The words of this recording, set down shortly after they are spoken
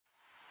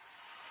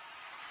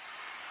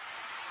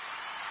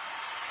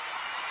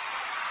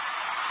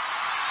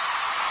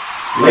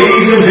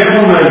Ladies and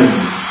gentlemen,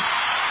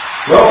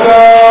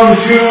 welcome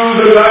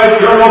to the Life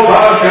Journal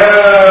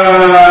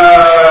Podcast.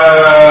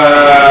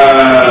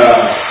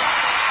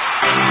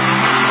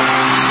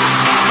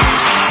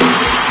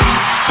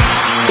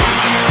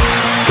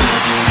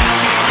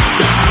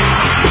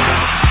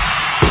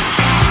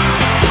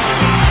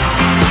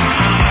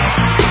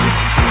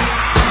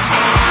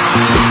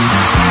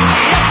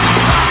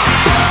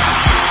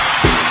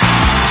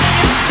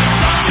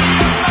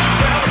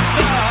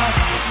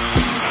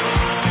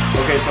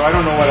 So I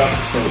don't know what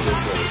episode this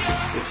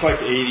is. It's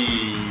like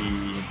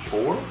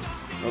 84?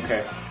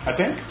 Okay. I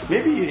think.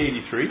 Maybe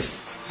 83.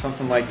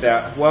 Something like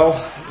that. Well,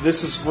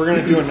 we're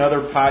going to do another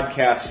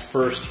podcast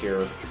first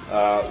here.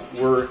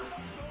 We're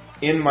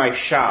in my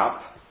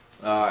shop.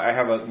 I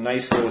have a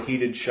nice little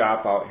heated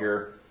shop out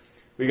here.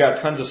 We got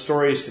tons of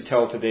stories to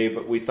tell today,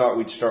 but we thought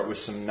we'd start with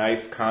some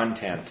knife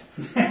content.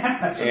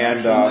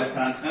 Knife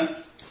content?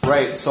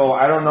 Right. So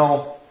I don't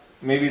know.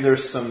 Maybe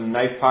there's some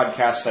knife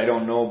podcasts I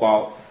don't know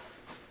about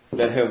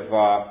that have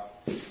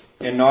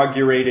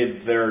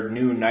inaugurated their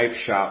new knife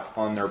shop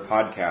on their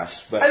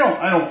podcast. But I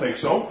don't think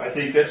so. I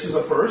think this is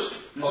a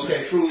first. This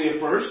is truly a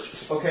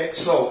first. Okay,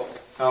 so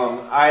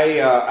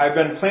I've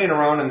been playing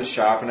around in the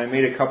shop and I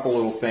made a couple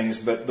little things,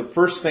 but the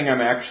first thing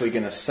I'm actually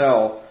going to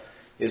sell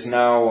is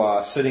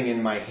now sitting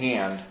in my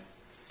hand,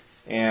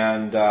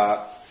 and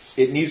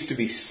it needs to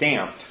be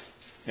stamped.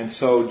 And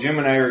so Jim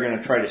and I are going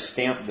to try to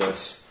stamp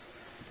this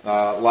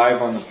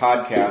live on the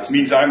podcast. It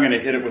means I'm going to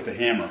hit it with a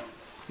hammer.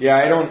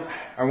 Yeah,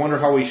 I wonder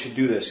how we should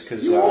do this,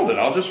 because you hold it.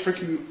 I'll just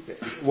freaking.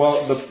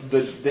 Well,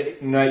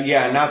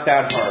 not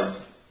that hard.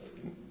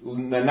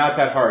 Not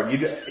that hard.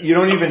 You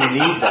don't even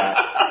need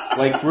that.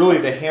 Like, really,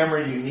 the hammer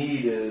you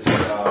need is.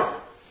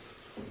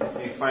 Let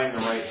me find the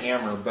right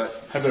hammer,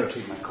 but I better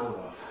take my coat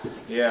off.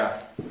 Yeah.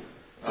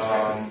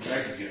 I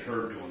could get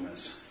hurt doing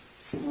this.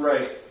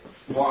 Right.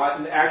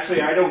 Well,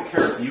 actually, I don't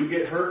care if you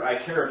get hurt. I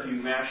care if you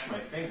mash my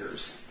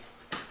fingers.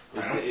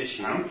 Is the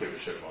issue. I don't give a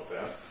shit about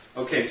that.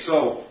 Okay,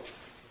 so.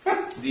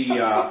 Let me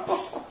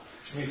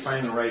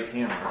find the right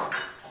hammer.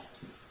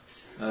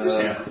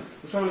 This hammer.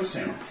 What's wrong with this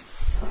hammer?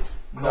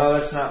 No,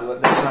 that's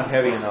not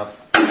heavy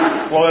enough.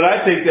 Well, then I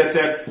think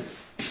that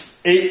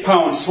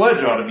 8-pound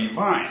sledge ought to be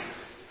fine.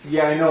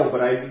 Yeah, I know,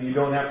 but you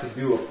don't have to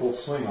do a full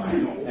swing on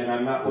it, and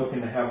I'm not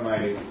looking to have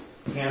my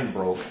hand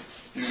broke.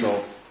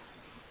 So,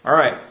 all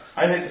right.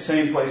 I hit the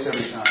same place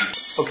every time.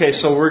 Okay,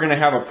 so we're going to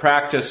have a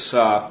practice.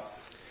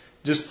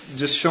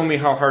 Just show me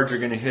how hard you're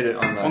going to hit it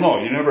on the... Well, no,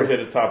 you never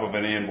hit the top of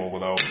an anvil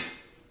without...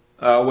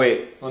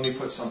 Wait, let me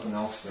put something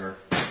else there.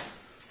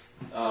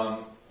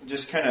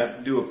 Just kind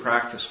of do a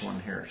practice one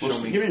here. Show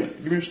me. Give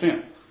me your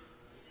stamp.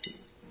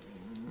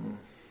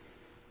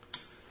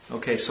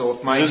 Okay, so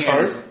if my Is this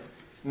hand hard?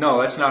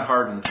 No, that's not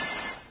hardened.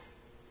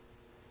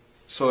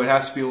 So it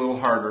has to be a little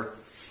harder.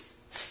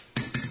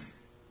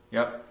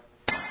 Yep.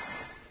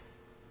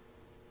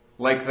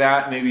 Like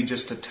that, maybe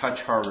just a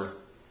touch harder.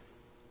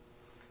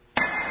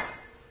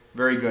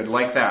 Very good,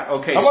 like that.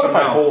 Okay, how about so if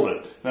now, I hold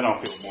it? Then I'll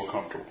feel more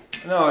comfortable.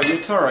 No,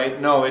 it's all right.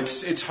 No,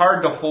 it's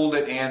hard to hold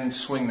it and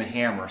swing the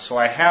hammer. So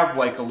I have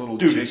like a little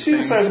Dude, jig you see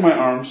thing. the size of my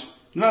arms?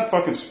 They're not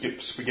fucking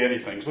spaghetti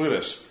things. Look at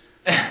this.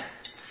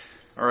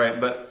 All right,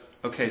 but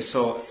okay,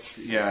 so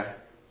yeah,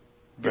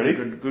 Ready?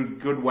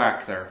 Good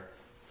whack there.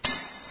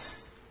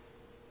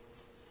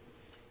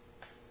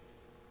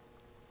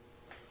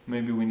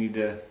 Maybe we need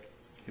to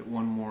hit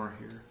one more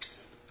here.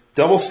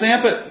 Double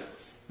stamp it.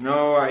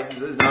 No,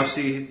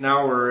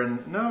 now we're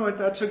in. No,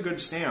 that's a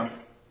good stamp.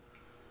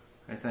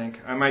 I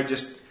think I might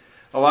just.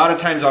 A lot of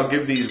times I'll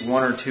give these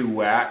one or two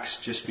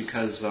whacks just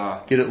because.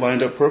 Get it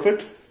lined up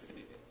perfect.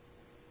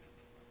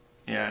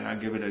 Yeah, and I'll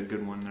give it a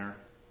good one there.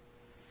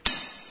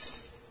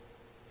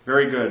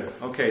 Very good.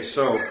 Okay,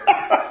 so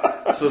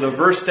the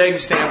Versteg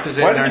stamp is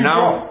in Why there did you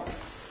now. jump?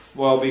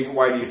 Well,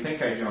 why do you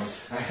think I jumped?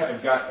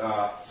 I've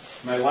got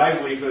my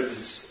livelihood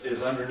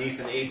is underneath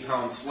an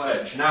 8-pound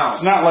sledge. Now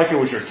it's not like it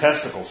was your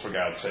testicles, for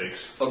God's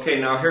sakes.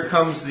 Okay, now here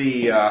comes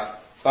the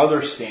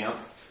other stamp.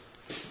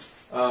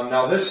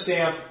 Now this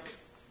stamp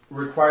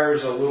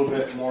requires a little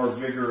bit more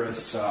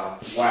vigorous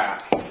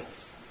whack,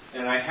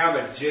 and I have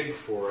a jig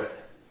for it.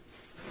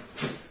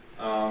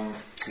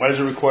 Why does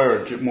it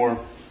require more?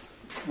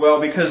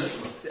 Well, because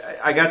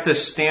I got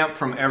this stamp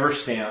from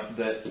Everstamp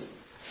that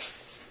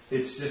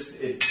they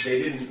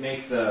didn't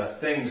make the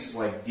things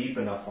like deep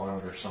enough on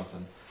it or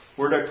something.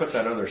 Where'd I put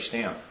that other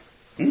stamp?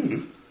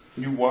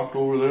 Mm-hmm. You walked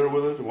over there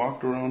with it,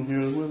 walked around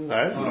here with it.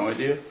 I have no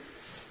idea.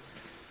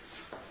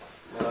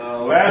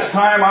 Last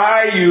time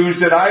I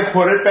used it, I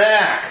put it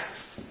back.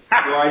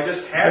 Well, I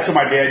just had. That's what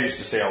my dad used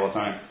to say all the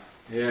time.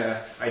 Yeah,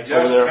 I just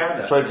over there. had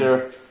that. It's right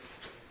there.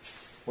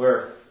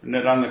 Where? Isn't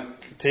it on the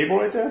table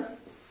right there?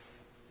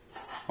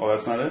 Oh,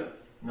 that's not it?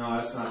 No,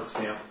 that's not a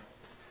stamp.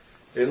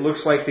 It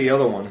looks like the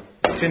other one.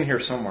 It's in here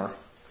somewhere.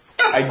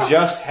 I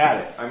just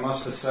had it. I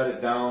must have set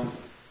it down.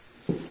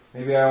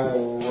 Maybe I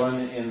will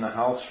run in the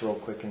house real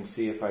quick and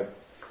see if I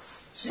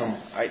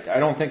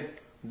don't think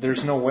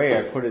there's no way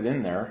I put it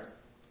in there.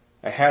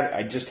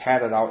 I just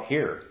had it out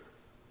here.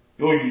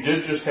 Oh, you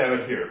did just have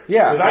it here?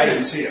 Yeah. Because I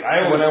didn't see it. When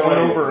I went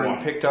over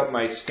and picked up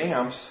my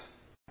stamps.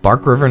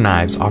 Bark River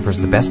Knives offers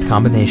the best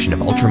combination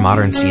of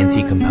ultra-modern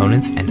CNC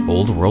components and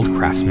old-world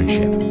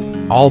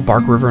craftsmanship. All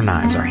Bark River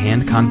knives are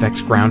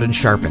hand-convex ground and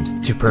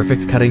sharpened to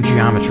perfect cutting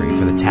geometry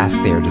for the task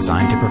they are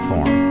designed to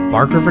perform.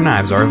 Bark River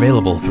knives are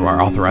available through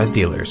our authorized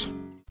dealers.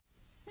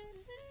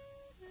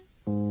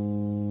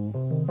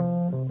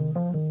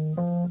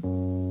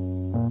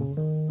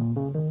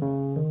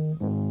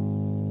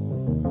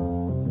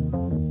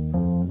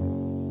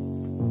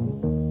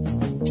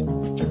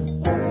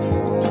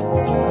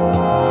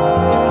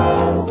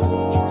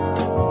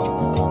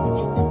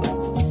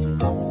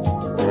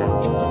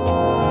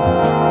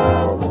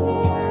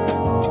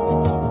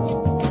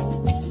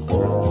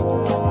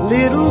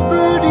 Little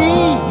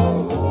birdie,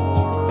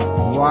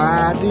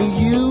 why do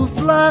you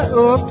fly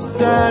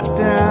upside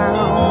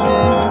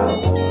down?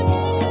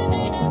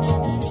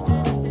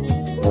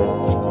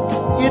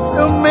 It's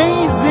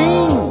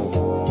amazing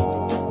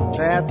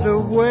that the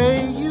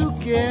way you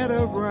get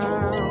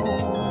around.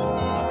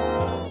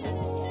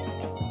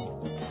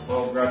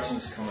 Well,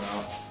 Gretchen's coming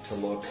out to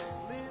look.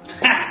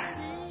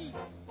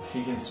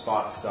 She can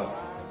spot stuff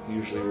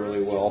usually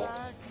really well.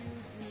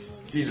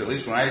 Geez, at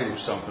least when I lose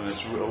something,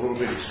 it's a little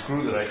bitty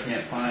screw that I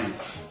can't find.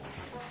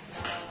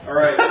 All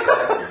right.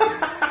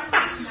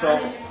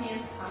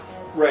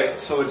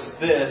 So it's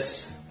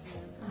this.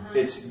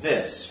 It's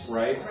this,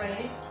 right?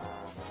 Right.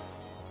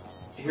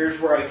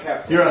 Here's where I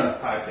kept it. You're on the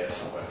podcast,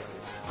 by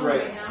the way.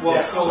 Right. Well,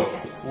 Yeah, so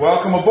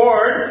welcome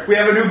aboard. We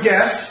have a new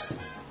guest.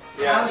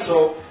 yeah.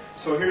 So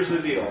here's the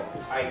deal.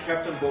 I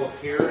kept them both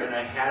here, and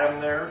I had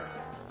them there.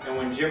 And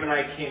when Jim and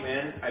I came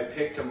in, I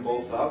picked them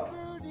both up,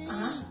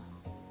 and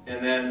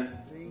then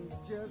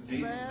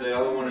the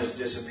other one has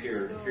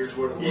disappeared. Here's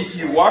what it looks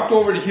You like. walked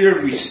over to here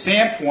and we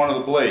stamped one of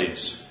the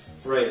blades.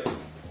 Right.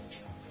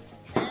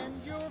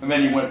 And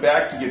then you went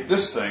back to get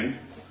this thing.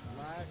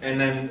 And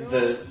then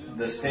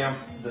the stamp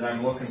that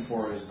I'm looking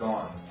for is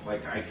gone.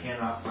 Like, I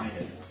cannot find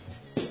it.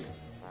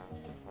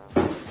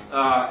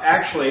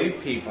 Actually,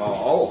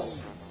 people,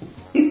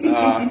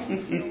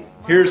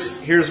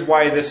 here's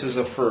why this is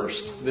a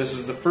first. This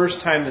is the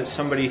first time that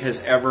somebody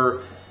has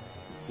ever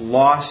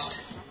lost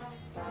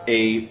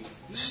a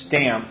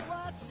stamp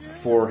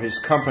for his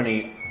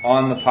company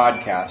on the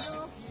podcast.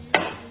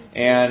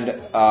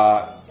 And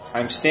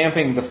I'm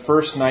stamping the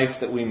first knife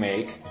that we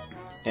make.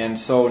 And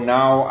so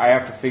now I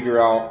have to figure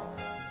out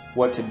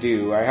what to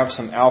do. I have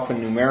some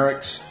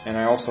alphanumerics, and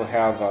I also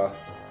have a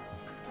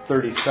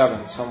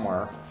 37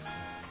 somewhere.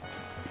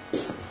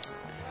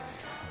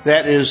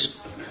 That is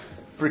It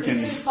Freaking.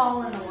 didn't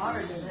fall in the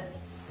water, did it?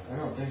 I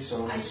don't think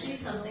so. I see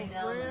something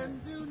down there.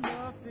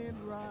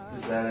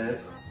 Is that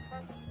it?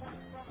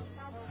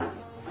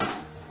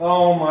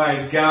 Oh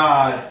my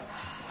God.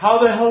 How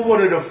the hell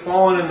would it have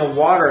fallen in the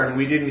water and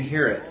we didn't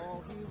hear it?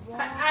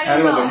 I I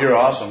don't don't know, know. but you're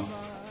awesome.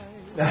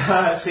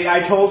 See,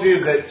 I told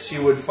you that she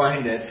would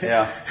find it.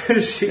 Yeah.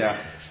 Yeah.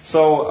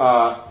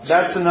 So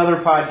that's another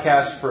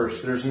podcast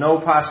first. There's no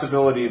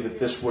possibility that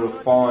this would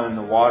have fallen in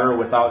the water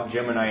without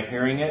Jim and I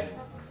hearing it.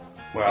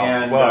 Well,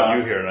 And,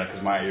 you hear it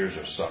because my ears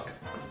are suck.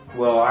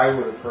 Well, I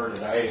would have heard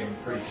it. I am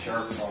pretty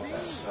sharp about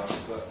that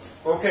stuff.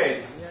 But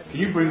okay. Can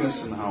you bring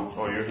this in the house?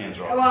 Oh, your hands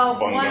are all Well,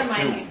 bunged one up of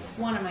my too.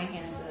 one of my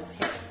hands is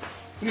here.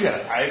 You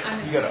got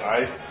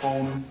an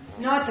iPhone.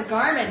 No, it's a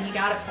Garmin. He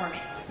got it for me,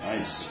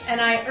 Nice. and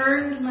I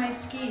earned my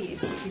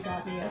skis, which he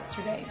got me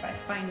yesterday by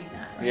finding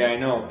that. Right? Yeah, I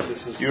know.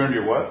 This is. You earned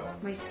your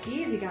what? My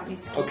skis. He got me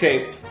skis.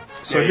 Okay.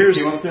 So Yeah, here's.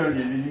 You came up there and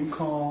you didn't even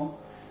call.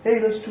 Hey,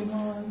 let's do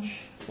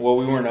lunch. Well,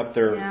 we weren't up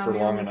there Yeah, for we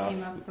long only enough.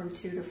 came up from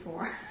 2 to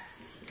 4.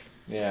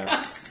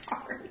 Yeah.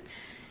 Sorry.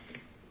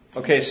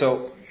 Okay,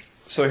 so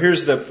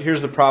here's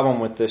the problem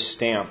with this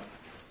stamp.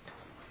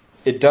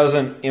 It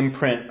doesn't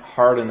imprint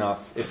hard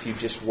enough if you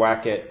just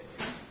whack it.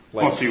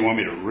 Oh, so you want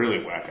me to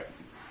really whack it?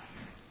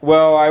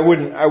 Well, I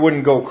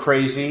wouldn't go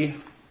crazy.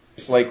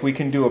 Like, we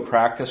can do a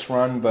practice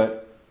run,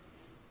 but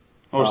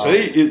Oh,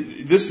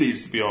 this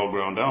needs to be all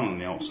ground down on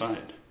the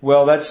outside.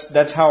 well,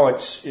 that's how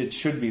it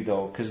should be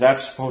though, because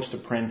that's supposed to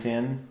print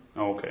in.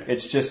 Oh, okay.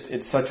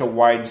 It's such a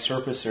wide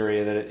surface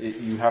area that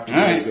you have to All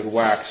give right. it a good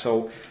whack.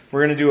 So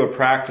we're going to do a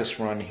practice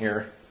run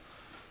here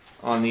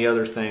on the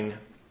other thing,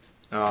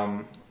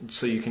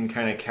 so you can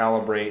kind of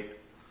calibrate.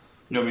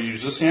 You want me to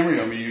use this hammer or you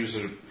want me to use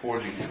a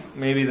forging hammer?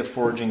 Maybe the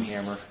forging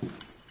hammer.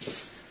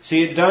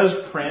 See, it does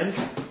print,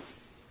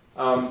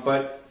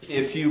 but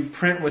if you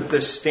print with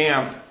this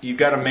stamp, you've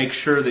got to make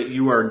sure that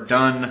you are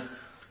done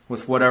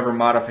with whatever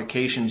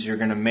modifications you're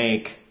going to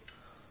make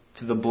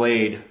to the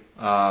blade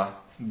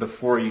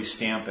before you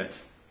stamp it.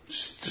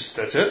 Just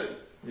that's it?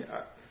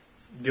 Yeah.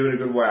 Give it a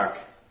good whack.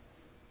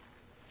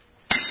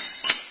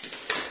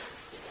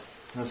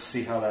 Let's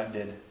see how that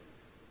did.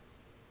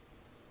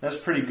 That's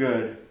pretty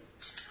good.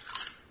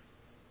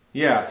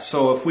 Yeah,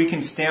 so if we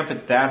can stamp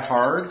it that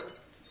hard,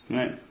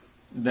 Right.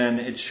 then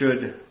it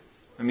should,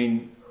 I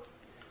mean,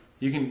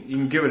 you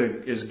can give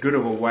it as good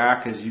of a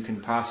whack as you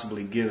can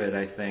possibly give it,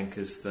 I think,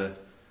 is the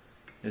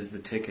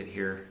ticket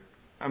here.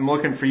 I'm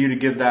looking for you to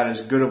give that as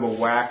good of a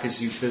whack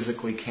as you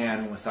physically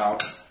can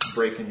without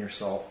breaking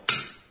yourself.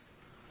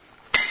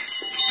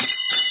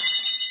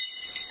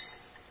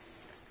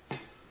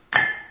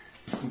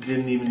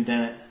 Didn't even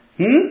dent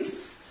it.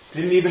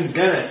 Didn't even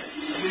dent it.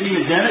 Didn't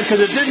even dent it because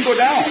it didn't go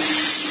down.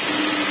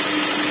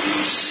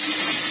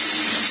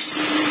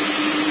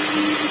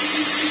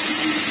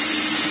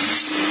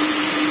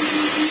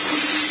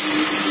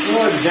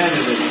 Well, it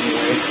dented it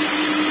anyway.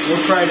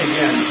 We'll try it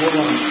again. Hold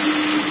on.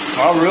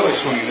 I'll really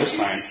swing it this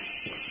time.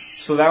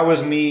 So that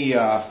was me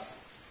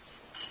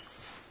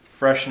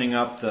freshening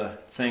up the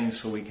thing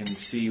so we can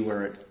see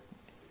where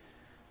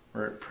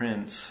it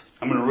prints.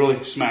 I'm going to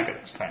really smack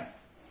it this time.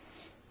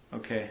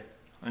 Okay.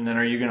 And then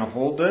are you going to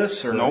hold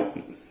this or? Nope.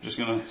 Just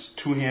going to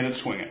two-handed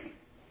swing it.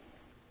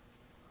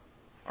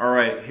 All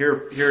right.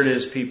 Here it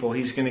is, people.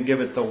 He's going to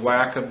give it the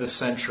whack of the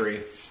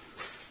century.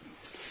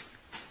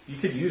 You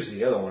could use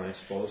the other one, I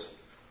suppose.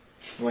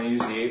 You want to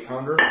use the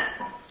 8-pounder?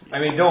 I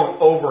mean, don't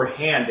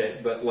overhand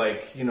it, but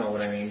like, you know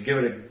what I mean. Give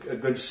it a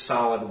good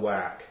solid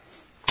whack.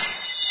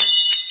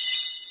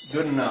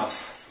 Good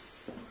enough.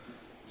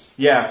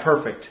 Yeah,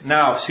 perfect.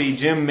 Now, see,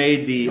 Jim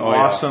made the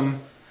awesome. Yeah.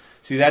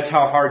 See, that's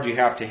how hard you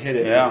have to hit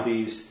it with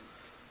these.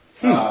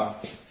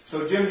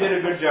 So Jim did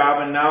a good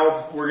job, and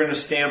now we're going to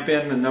stamp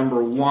in the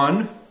number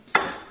 1.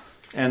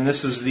 And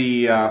this is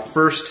the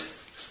first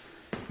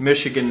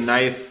Michigan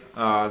knife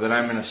that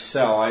I'm going to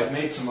sell. I've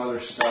made some other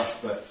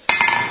stuff, but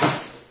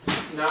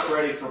not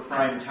ready for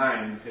prime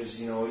time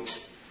because, you know,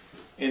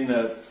 in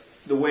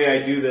the way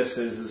I do this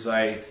is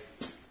I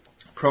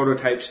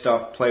prototype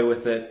stuff, play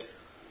with it,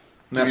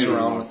 mess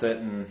around with it,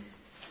 and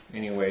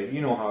anyway,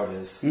 you know how it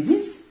is.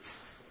 Mm-hmm.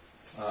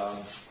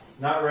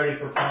 Not ready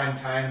for prime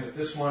time, but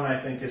this one I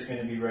think is going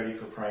to be ready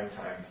for prime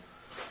time.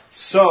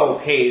 So,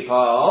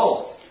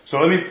 people.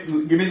 So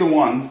give me the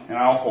one, and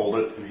I'll hold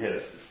it and hit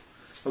it.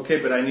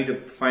 Okay, but I need to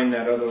find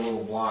that other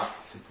little block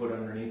to put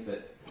underneath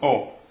it.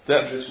 Oh,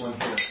 this one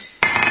here.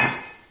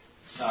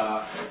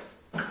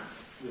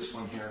 This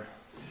one here.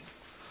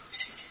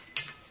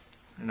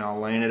 And I'll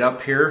line it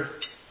up here.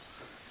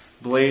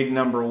 Blade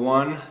number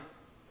 1.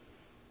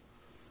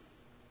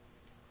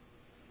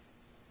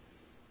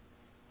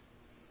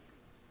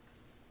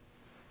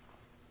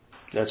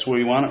 That's where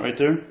you want it, right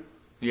there?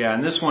 Yeah,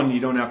 and this one you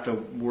don't have to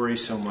worry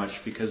so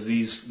much because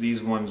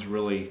these ones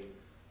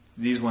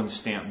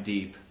stamp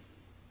deep.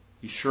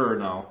 You sure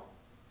now?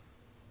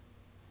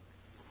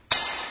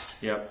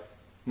 Yep.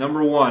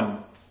 Number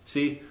 1.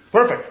 See?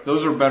 Perfect.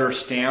 Those are better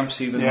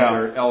stamps, even though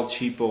they're El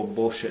Cheapo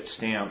bullshit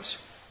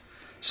stamps.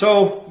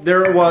 So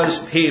there it was,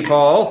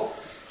 people.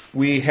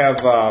 We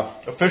have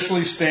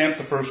officially stamped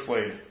the first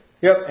blade.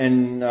 Yep,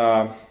 and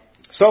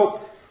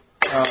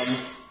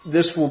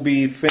this will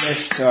be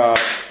finished.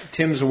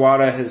 Tim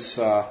Zawada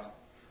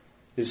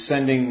is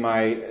sending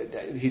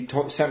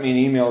sent me an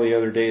email the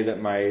other day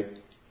that my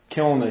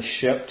kiln is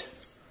shipped.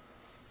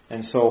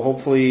 And so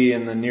hopefully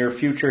in the near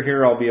future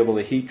here, I'll be able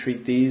to heat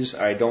treat these.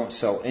 I don't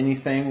sell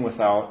anything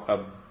without a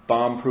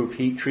bomb-proof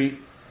heat treat.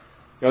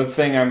 The other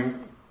thing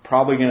I'm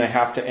probably going to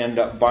have to end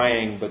up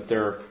buying, but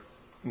they're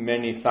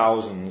many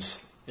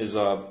thousands, is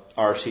a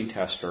RC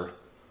tester.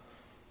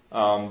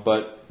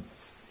 But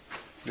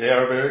they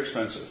are very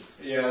expensive.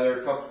 Yeah,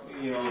 they're a couple,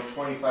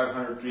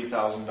 $2,500,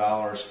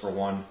 $3,000 for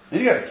one.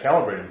 And you got to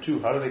calibrate them too.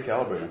 How do they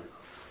calibrate them?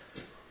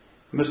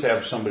 You must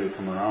have somebody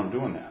come around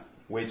doing that.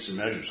 Weights and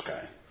measures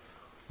guy.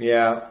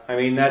 Yeah, I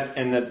mean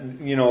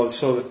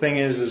so the thing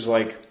is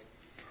like,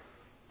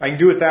 I can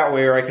do it that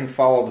way or I can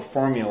follow the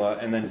formula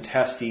and then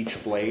test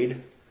each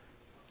blade.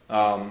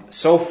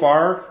 So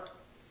far,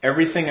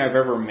 everything I've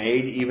ever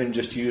made, even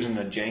just using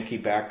a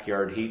janky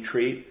backyard heat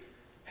treat,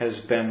 has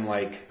been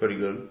like... Pretty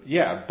good?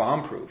 Yeah,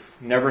 bomb-proof.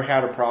 Never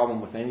had a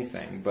problem with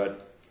anything,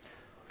 but...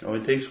 It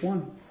only takes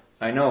one.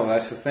 I know,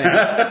 that's the thing.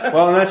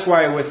 Well, and that's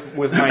why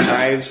with my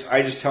knives,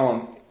 I just tell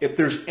them, if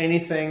there's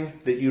anything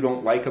that you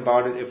don't like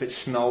about it, if it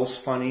smells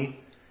funny,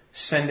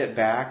 send it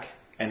back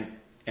and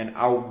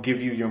I'll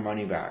give you your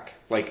money back.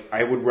 Like,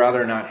 I would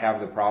rather not have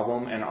the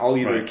problem, and I'll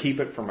either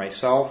keep it for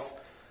myself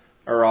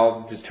or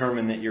I'll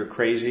determine that you're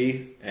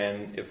crazy,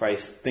 and if I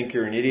think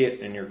you're an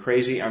idiot and you're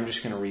crazy, I'm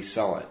just going to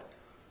resell it.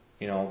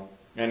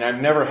 And I've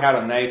never had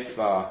a knife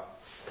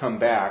come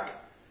back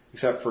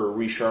except for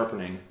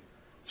resharpening.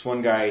 This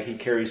one guy, he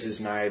carries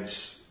the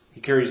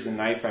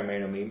knife I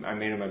made him. I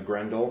made him a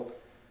Grendel.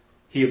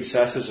 He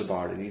obsesses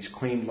about it. He's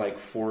cleaned like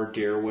 4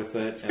 deer with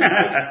it.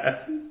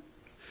 And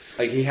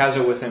like he has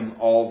it with him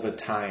all the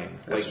time.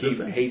 Like he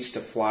hates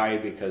to fly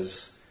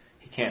because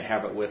he can't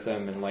have it with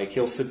him. And like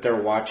he'll sit there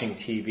watching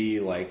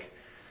TV like,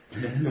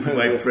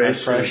 my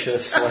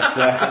precious, like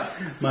that.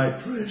 My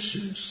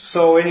precious.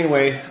 So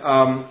anyway,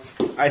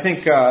 I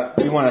think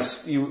you want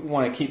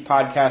to keep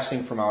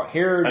podcasting from out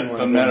here. Do you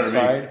want to go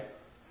inside?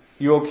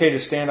 You okay to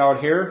stand out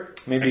here?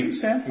 Maybe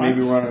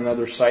run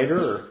another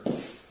cider.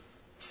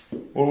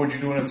 Or what would you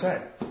do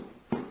inside?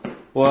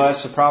 Well,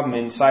 that's the problem.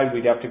 Inside,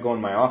 we'd have to go in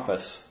my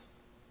office.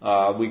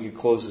 We could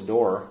close the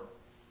door.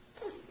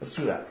 Let's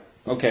do that.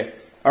 Okay.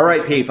 All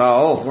right,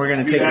 people. We're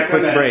going to take a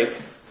quick break.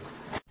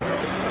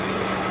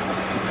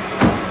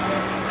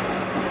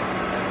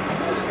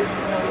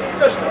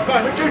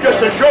 But you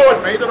just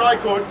assured me that I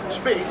could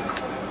speak.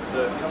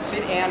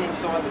 Sit down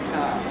inside the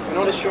car. We're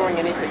not assuring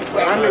anything.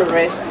 We're under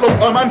arrest. Look,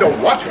 I'm under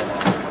what?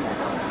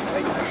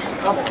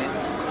 Come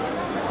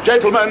on.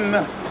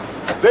 Gentlemen,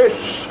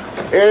 this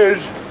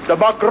is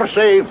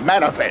Democracy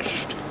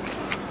Manifest.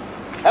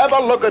 Have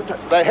a look at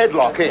the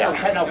headlock here.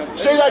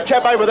 See that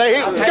chap over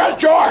there?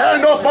 Get your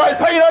hand off my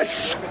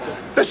penis!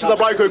 This is the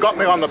bloke who got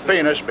me on the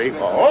penis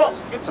before.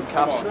 Get some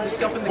cups.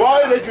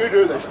 Why did you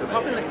do this to me?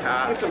 Hop in the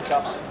car. Get some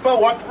cups. For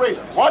what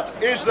reason?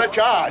 What is the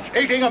charge?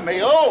 Eating a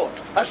meal?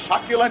 A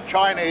succulent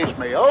Chinese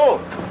meal?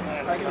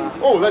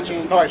 Oh, that's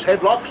a nice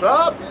headlock,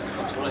 sir.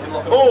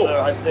 Oh,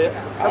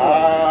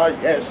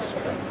 yes.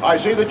 I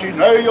see that you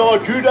know your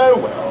judo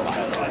well.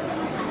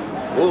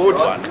 Good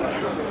one.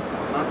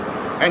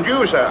 And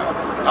you, sir,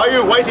 are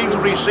you waiting to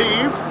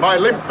receive my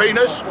limp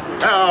penis?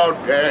 Now,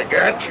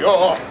 get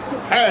your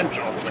hands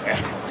off there.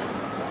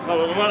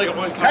 No, we've only got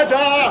one cup.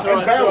 Ta-ta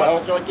and farewell.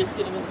 That's all right. Just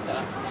get him in the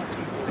car.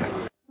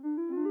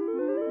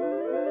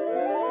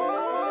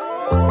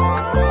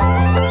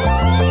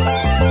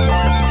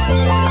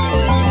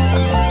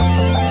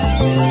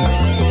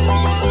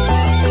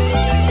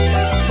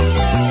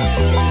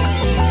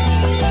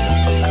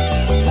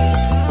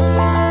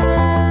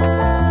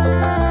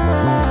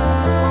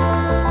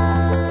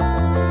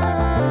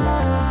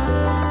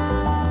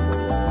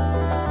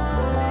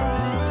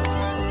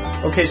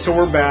 Okay, so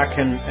we're back,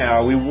 and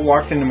we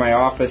walked into my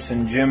office,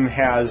 and Jim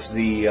has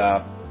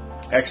the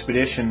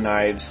expedition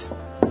knives.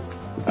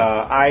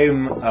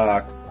 I'm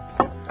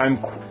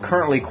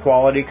currently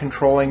quality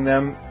controlling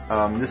them.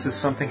 This is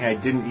something I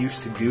didn't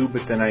used to do,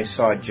 but then I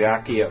saw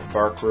Jackie at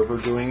Bark River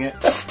doing it.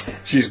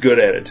 She's good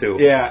at it too.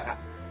 Yeah,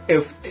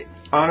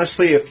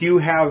 honestly, if you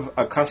have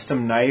a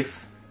custom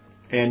knife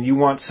and you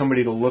want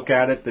somebody to look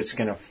at it that's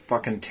gonna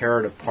fucking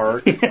tear it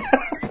apart.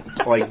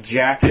 Like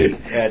Jackie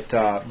at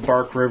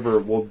Bark River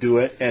will do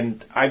it,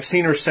 and I've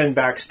seen her send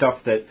back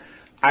stuff that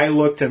I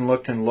looked and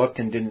looked and looked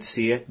and didn't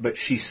see it, but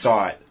she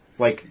saw it.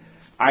 Like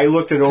I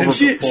looked it over and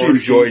she before.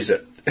 Enjoys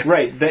it,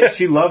 right? That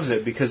she loves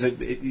it because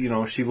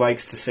she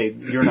likes to say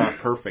you're not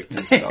perfect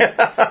and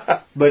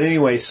stuff. But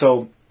anyway,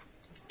 so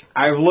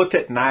I've looked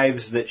at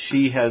knives that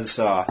she has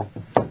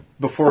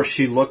before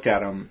she looked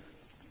at them,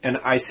 and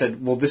I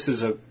said, "Well, this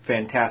is a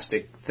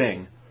fantastic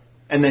thing,"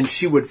 and then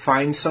she would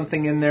find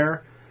something in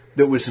there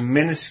that was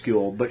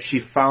minuscule, but she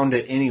found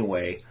it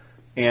anyway.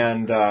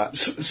 And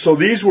so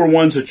these were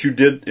ones that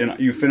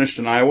you finished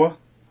in Iowa?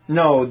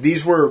 No,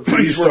 these were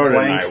blanks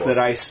in that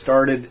I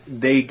started.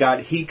 They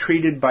got heat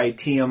treated by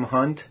TM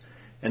Hunt,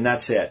 and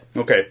that's it.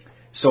 Okay.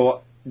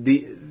 So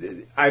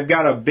I've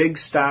got a big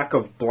stock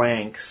of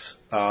blanks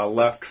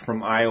left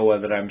from Iowa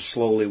that I'm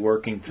slowly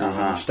working through. And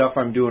the stuff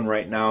I'm doing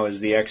right now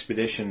is the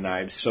expedition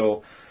knives.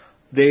 So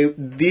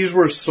these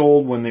were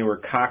sold when they were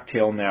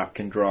cocktail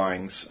napkin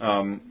drawings.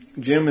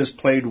 Jim has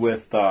played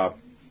with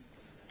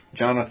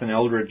Jonathan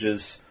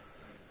Eldridge's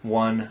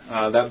one.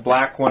 That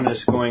black one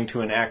is going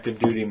to an active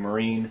duty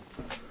Marine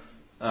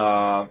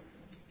after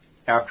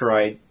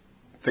I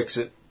fix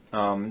it.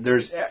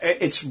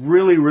 It's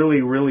really,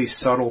 really, really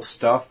subtle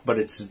stuff, but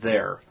it's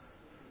there.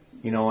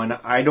 And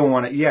I don't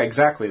want to, yeah,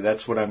 exactly.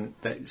 That's what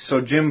so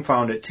Jim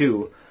found it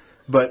too,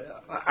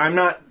 but I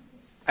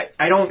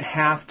don't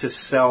have to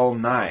sell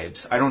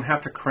knives. I don't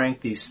have to crank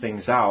these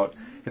things out.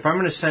 If I'm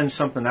going to send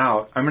something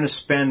out, I'm going to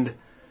spend...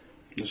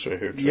 This right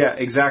here, too. Yeah,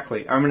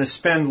 exactly. I'm going to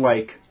spend,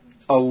 like,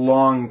 a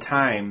long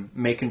time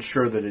making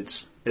sure that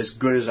it's as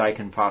good as I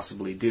can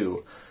possibly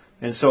do.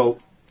 And so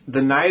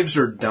the knives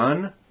are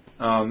done.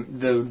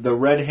 The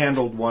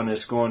red-handled one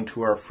is going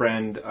to our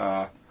friend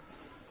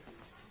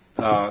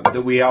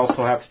that we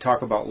also have to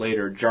talk about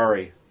later,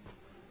 Jari,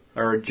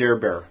 or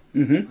Jerbear.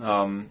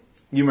 Mm-hmm.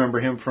 You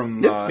remember him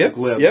from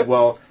Glib. Yep.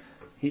 Well,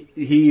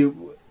 he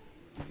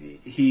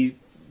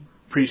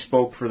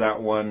pre-spoke for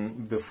that one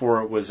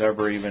before it was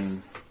ever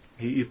even...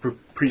 He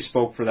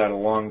pre-spoke for that a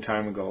long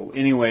time ago.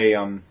 Anyway,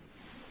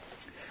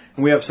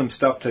 we have some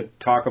stuff to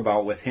talk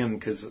about with him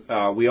because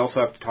we also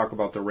have to talk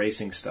about the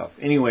racing stuff.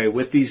 Anyway,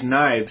 with these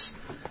knives,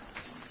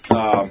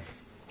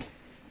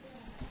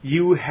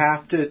 you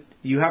have to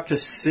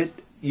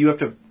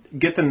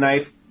get the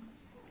knife,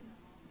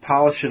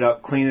 polish it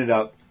up, clean it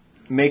up,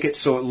 make it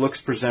so it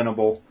looks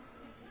presentable,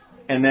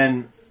 and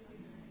then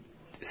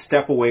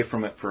step away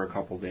from it for a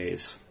couple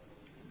days.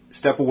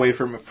 Step away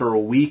from it for a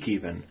week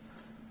even.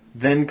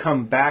 Then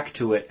come back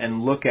to it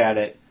and look at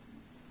it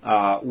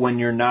when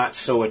you're not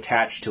so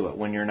attached to it,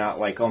 when you're not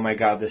like, oh my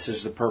God, this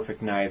is the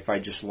perfect knife, I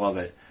just love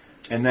it.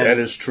 And then, that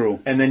is true.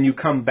 And then you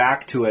come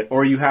back to it,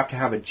 or you have to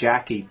have a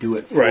Jackie do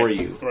it for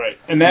you. Right.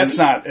 And that's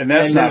not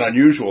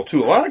unusual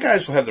too. A lot of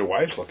guys will have their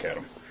wives look at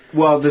them.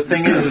 Well, the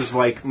thing is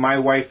like my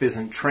wife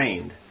isn't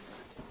trained.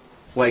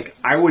 Like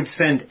I would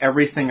send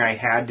everything I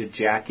had to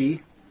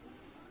Jackie.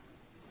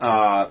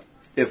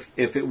 If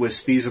it was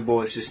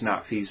feasible, it's just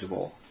not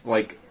feasible.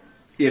 Like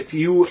if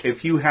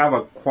you have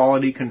a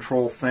quality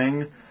control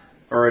thing,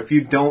 or if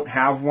you don't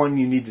have one,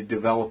 you need to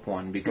develop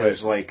one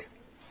because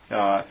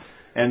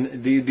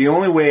And the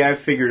only way I've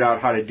figured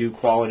out how to do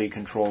quality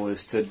control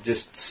is to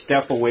just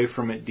step away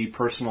from it,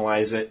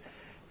 depersonalize it,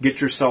 get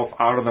yourself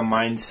out of the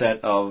mindset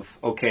of,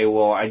 okay,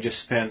 well, I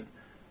just spent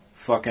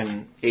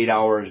fucking 8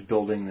 hours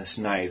building this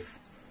knife.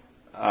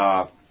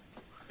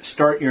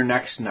 Start your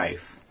next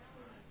knife.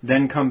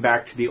 Then come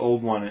back to the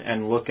old one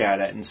and look at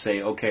it and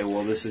say, okay,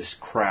 well, this is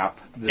crap.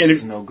 This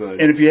is no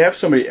good. And if you have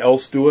somebody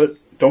else do it,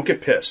 don't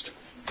get pissed.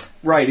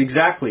 Right,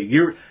 exactly.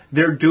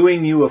 They're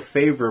doing you a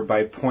favor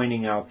by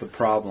pointing out the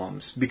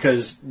problems,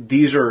 because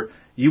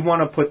you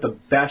want to put the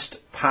best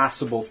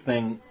possible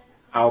thing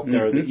out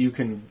there that you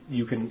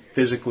can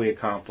physically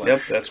accomplish.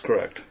 Yep, that's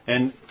correct.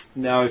 And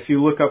now, if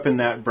you look up in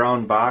that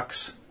brown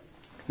box,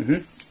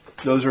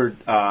 those are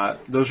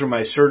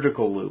my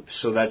surgical loops.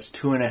 So that's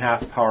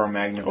 2.5 power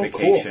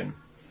magnification.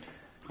 Oh,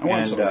 cool. I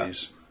want some of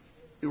these.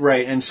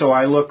 Right, and so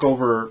I look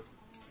over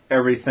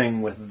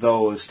everything with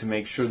those to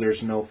make sure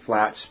there's no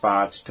flat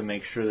spots, to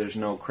make sure there's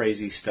no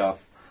crazy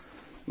stuff.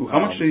 Ooh, how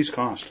much do these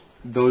cost?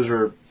 Those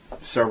are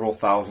several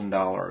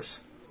 $1,000s.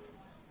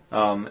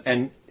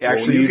 And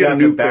actually, you you'd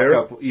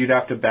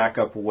have to back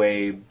up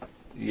way.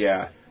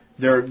 Yeah,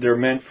 they're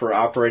meant for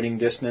operating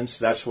distance.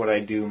 That's what I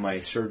do my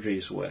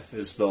surgeries with.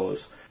 Is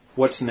those.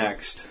 What's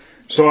next?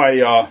 So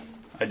I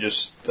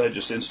just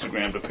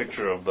Instagrammed a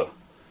picture of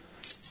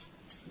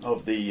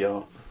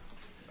the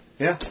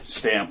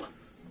stamp.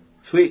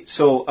 Sweet.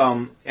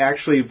 So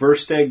actually,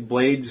 Versteg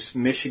Blades,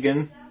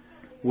 Michigan,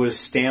 was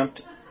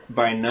stamped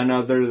by none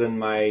other than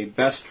my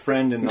best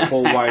friend in the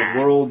whole wide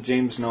world,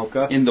 James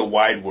Noka. In the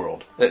wide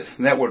world.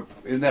 Isn't that what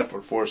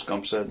Forrest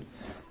Gump said?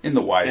 In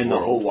the wide world. In the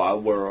whole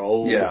wide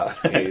world. Yeah.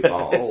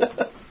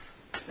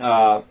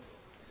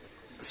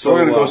 So we're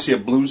going to go see a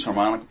blues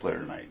harmonica player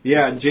tonight.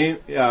 Yeah,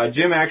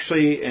 Jim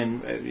actually,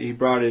 and he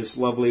brought his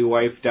lovely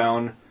wife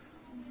down,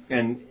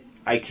 and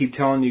I keep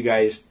telling you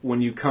guys,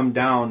 when you come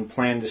down,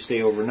 plan to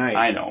stay overnight.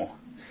 I know.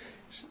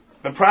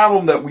 The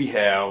problem that we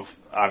have,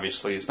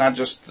 obviously, is not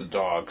just the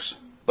dogs,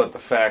 but the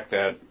fact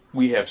that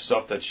we have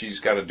stuff that she's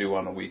got to do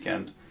on the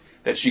weekend,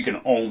 that she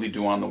can only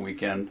do on the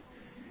weekend.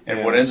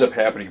 And what ends up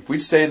happening, if we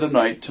stay the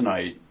night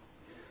tonight,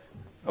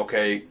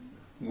 okay,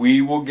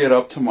 we will get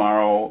up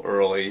tomorrow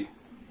early,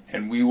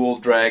 and we will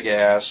drag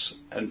ass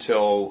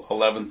until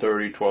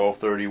 11:30,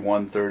 12:30,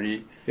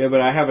 1:30. Yeah,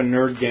 but I have a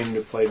nerd game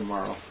to play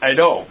tomorrow. I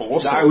know, but we'll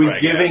still I was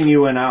giving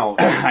you an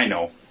out. I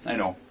know.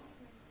 And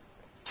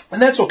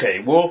that's okay.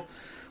 We'll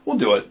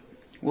do it.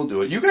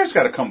 You guys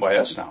got to come by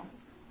us now.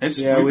 We've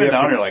been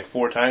down here like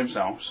 4 times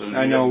now. So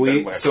I know.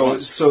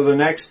 So the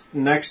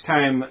next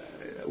time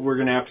we're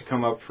going to have to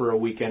come up for a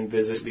weekend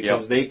visit,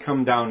 because they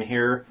come down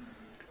here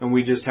and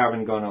we just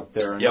haven't gone up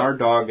there. And our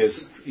dog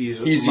is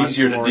he's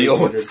easier to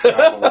deal with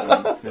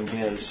than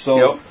his.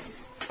 So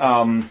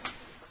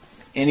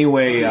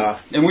anyway,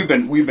 and we've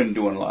been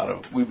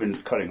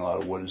cutting a lot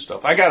of wood and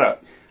stuff. I got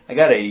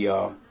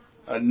a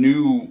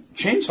new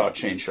chainsaw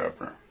chain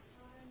sharpener.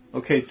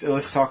 Okay, so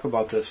let's talk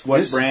about this.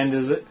 What brand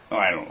is it? Oh,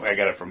 I don't know. I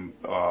got it from.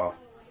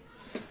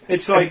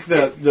 It's like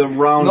the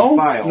round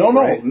file. No.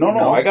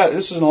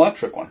 This is an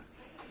electric one.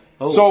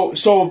 Oh.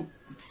 So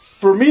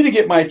for me to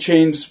get my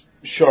chains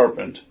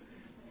sharpened,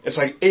 it's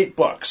like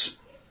 $8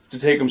 to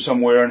take them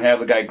somewhere and have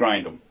the guy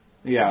grind them.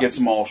 Yeah. Gets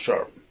them all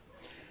sharp.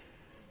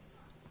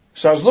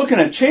 So I was looking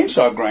at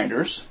chainsaw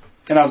grinders,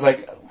 and I was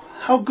like,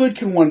 how good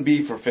can one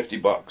be for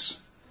 $50?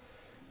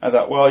 I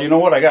thought, well, you know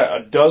what? I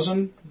got a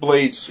dozen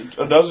blades,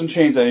 a dozen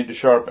chains I need to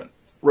sharpen.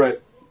 Right.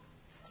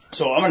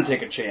 So I'm going to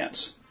take a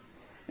chance,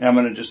 and I'm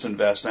going to just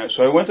invest.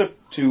 So I went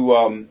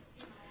to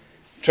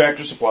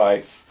Tractor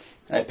Supply,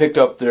 and I picked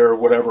up their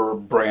whatever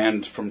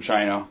brand from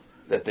China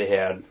that they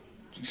had.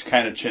 It's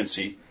kind of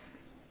chintzy.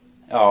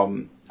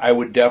 I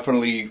would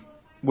definitely,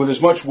 with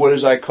as much wood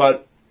as I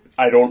cut,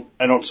 I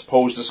don't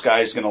suppose this guy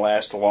is going to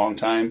last a long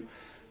time.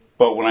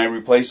 But when I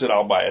replace it,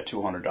 I'll buy a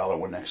 $200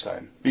 one next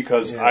time,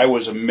 because I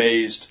was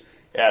amazed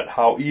at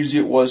how easy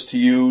it was to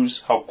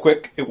use, how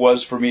quick it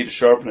was for me to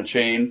sharpen a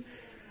chain,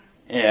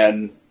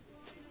 and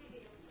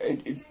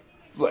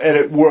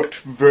it worked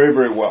very,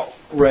 very well.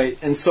 Right,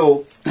 and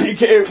so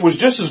it was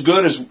just as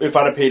good as if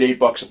I'd have paid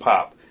 $8 a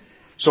pop.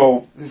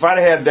 So if I'd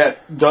had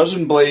that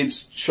dozen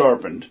blades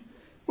sharpened, it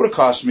would have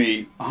cost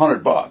me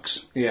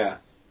 $100. Yeah.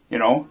 You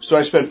know, so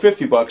I spent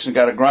 $50 and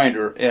got a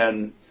grinder,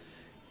 and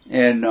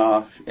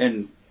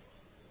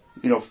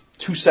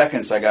 2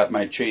 seconds I got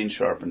my chain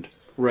sharpened.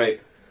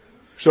 Right.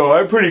 So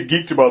I'm pretty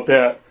geeked about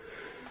that.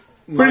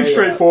 Pretty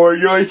straightforward.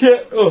 You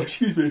can't. Oh,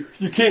 excuse me.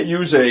 You can't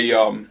use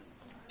you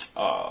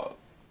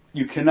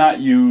cannot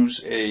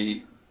use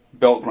a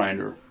belt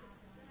grinder.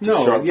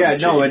 No. Yeah.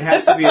 No. It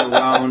has to be a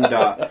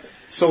round.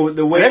 So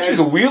the way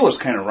the wheel is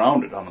kind of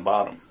rounded on the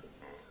bottom.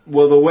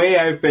 Well, the way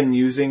I've been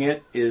using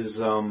it is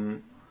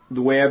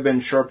the way I've been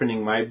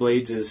sharpening my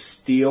blades is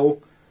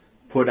steel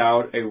put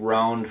out a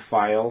round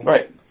file.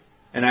 Right.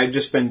 And I've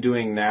just been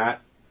doing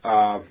that.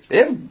 They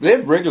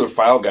have regular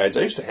file guides.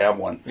 I used to have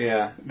one.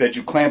 Yeah. That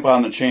you clamp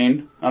on the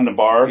chain on the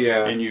bar.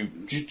 Yeah. And you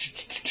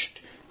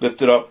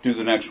lift it up, do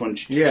the next one.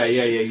 Yeah.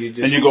 You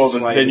just then you go,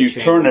 slide then the you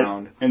chain turn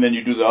around. it, and then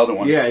you do the other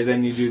ones. Yeah,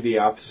 then you do the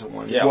opposite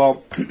one. Yeah.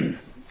 Well,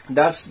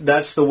 that's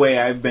the way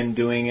I've been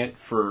doing it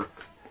for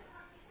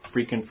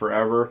freaking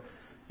forever,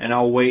 and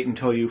I'll wait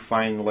until you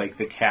find like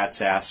the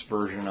cat's ass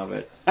version of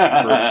it.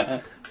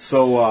 Yeah,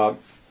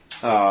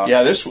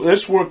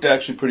 this worked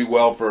actually pretty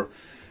well for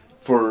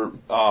the,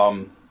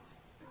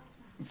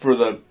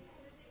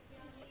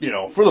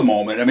 for the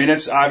moment. I mean,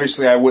 it's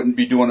obviously I wouldn't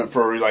be doing it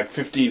for like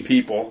 15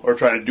 people or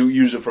trying to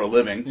use it for a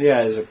living. Yeah,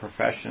 as a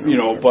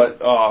professional.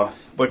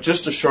 But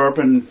just to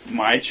sharpen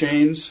my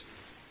chains,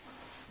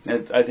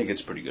 I think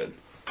it's pretty good.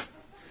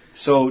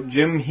 So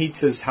Jim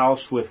heats his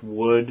house with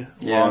wood.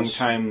 Yes.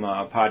 Long-time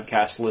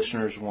podcast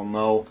listeners will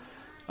know.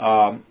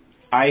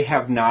 I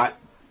have not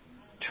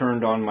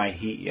turned on my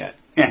heat yet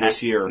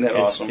this year. Isn't that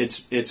awesome?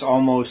 It's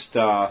almost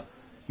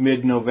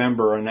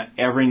mid-November, and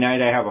every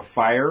night I have a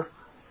fire,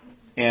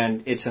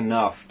 and it's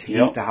enough to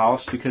heat the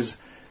house because.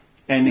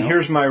 And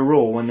here's my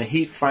rule: when the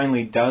heat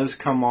finally does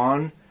come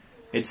on,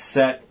 it's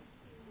set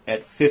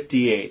at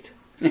 58.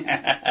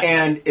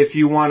 And if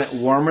you want it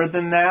warmer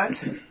than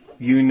that,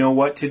 you know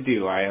what to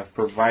do. I have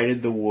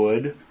provided the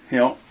wood.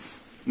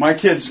 My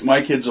kids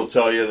will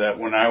tell you that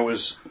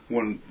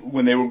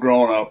when they were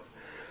growing up,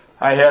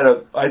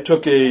 I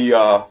took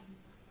a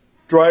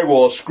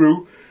drywall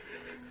screw.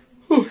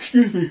 Oh,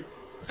 excuse me.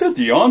 I got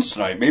the yawns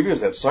tonight. Maybe it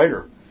was that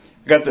cider.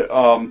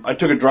 I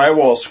took a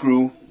drywall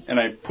screw and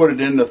I put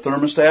it in the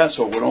thermostat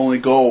so it would only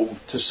go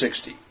to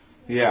 60.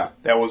 Yeah.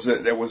 That was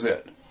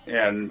it.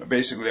 And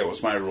basically that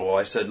was my rule.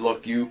 I said,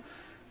 look,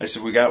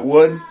 we got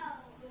wood.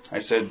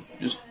 I said,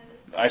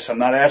 I'm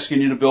not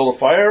asking you to build a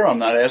fire. I'm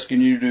not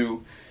asking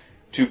you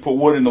to put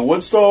wood in the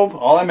wood stove.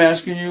 All I'm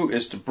asking you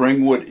is to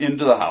bring wood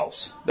into the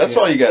house. That's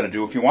all you got to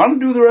do. If you want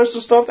to do the rest of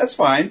the stuff, that's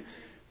fine.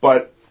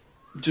 But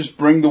just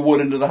bring the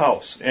wood into the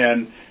house.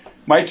 And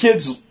my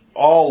kids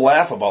all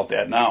laugh about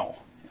that now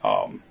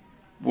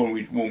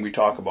when we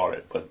talk about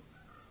it. But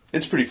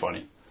it's pretty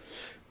funny.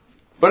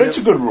 But it's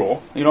a good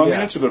rule. I mean,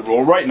 it's a good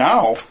rule. Right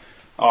now,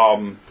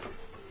 I'm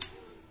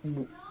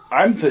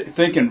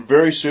thinking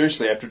very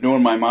seriously after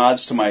doing my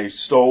mods to my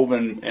stove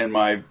and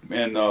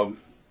the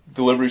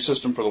delivery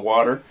system for the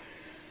water.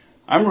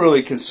 I'm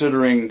really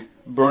considering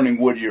burning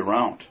wood year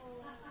round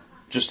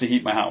just to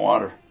heat my hot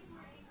water.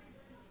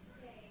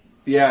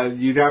 Yeah,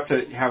 you'd have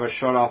to have a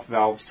shut-off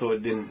valve so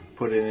it didn't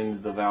put it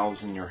into the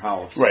valves in your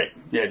house. Right.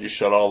 Yeah, just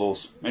shut all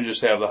those and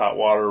just have the hot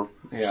water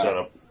set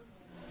up.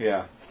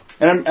 Yeah.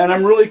 And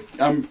I'm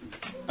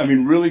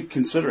really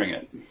considering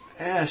it.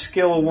 A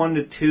scale of 1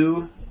 to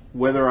 2,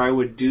 whether I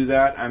would do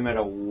that, I'm at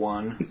a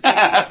 1.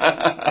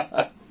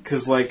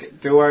 Because,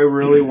 do I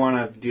really want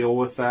to deal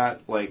with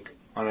that,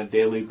 on a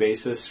daily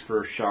basis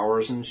for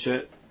showers and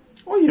shit?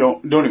 Well, you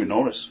don't even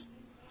notice.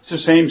 It's the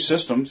same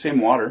system,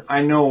 same water.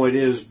 I know it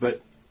is,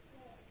 but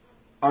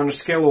on a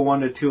scale of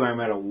 1 to 2, I'm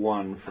at a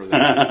 1 for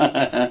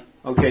that.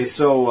 Okay,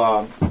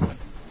 so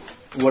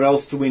what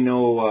else do we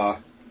know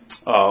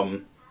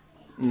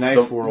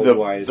knife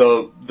world-wise?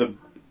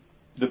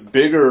 The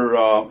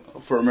bigger,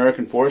 for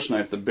American Forest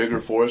Knife, the bigger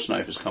Forest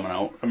Knife is coming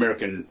out.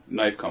 American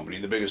Knife Company,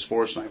 the biggest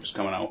Forest Knife is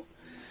coming out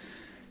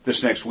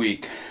this next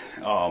week.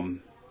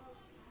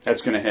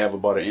 That's going to have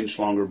about an inch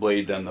longer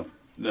blade than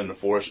the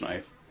Forest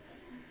Knife.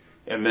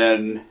 And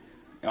then...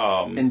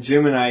 and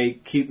Jim and I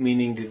keep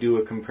meaning to do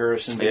a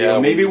comparison video. Yeah,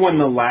 maybe when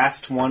the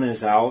last one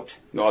is out.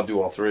 No, I'll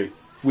do all three.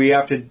 We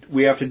have to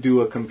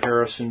do a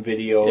comparison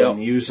video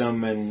and use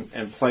them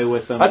and play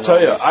with them. I'll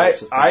tell you,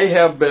 I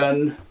have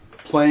been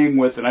playing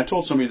with, and I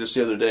told somebody this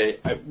the other day,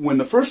 when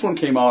the first one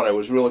came out, I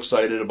was real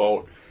excited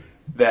about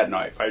that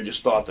knife. I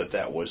just thought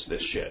that was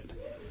this shit.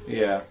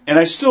 Yeah. And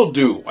I still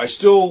do. I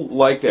still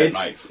like that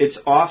knife.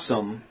 It's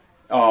awesome.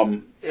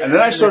 And then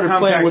I started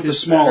playing with the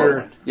smaller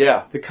one.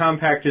 Yeah. The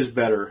compact is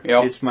better.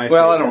 Yep. It's my favorite.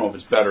 Well, I don't know if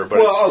it's better,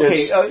 but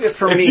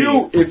for me.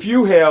 If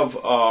you have,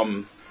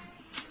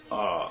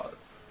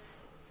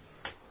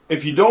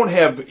 if you don't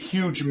have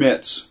huge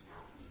mitts,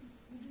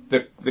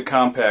 the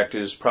compact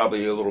is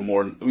probably a little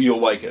more, you'll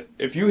like it.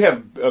 If you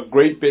have a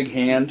great big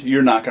hand,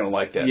 you're not going to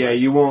like that. Yeah, knife.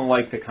 you won't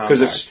like the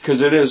compact.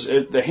 Because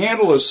the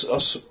handle is,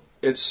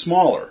 it's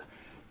smaller.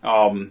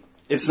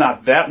 It's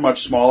not that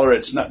much smaller.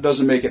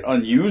 Doesn't make it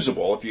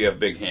unusable if you have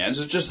big hands.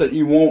 It's just that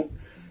you won't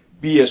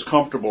be as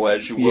comfortable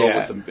as you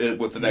will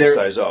with the next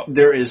size up.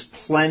 There is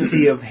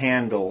plenty of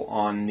handle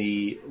on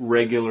the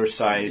regular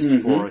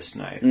sized Forest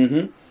knife.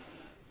 Mm-hmm.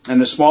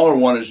 And the smaller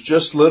one is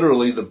just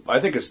literally I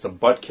think it's the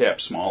butt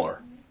cap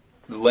smaller.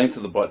 The length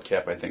of the butt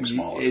cap, I think,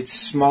 smaller. It's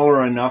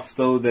smaller enough,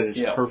 though, that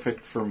it's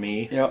perfect for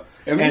me. Yeah.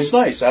 It's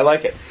nice. I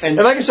like it. And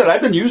like I said,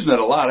 I've been using it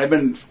a lot. I've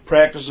been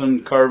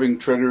practicing carving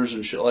triggers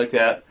and shit like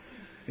that.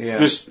 Yeah.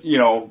 Just,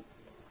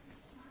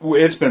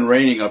 it's been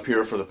raining up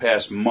here for the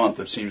past month,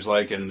 it seems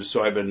like, and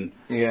so I've been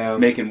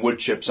making wood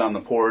chips on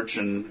the porch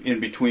and in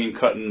between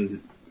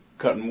cutting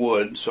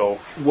wood, so.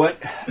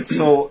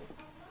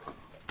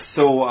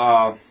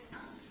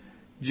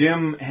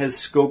 Jim has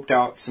scoped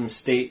out some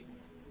state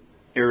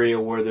area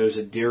where there's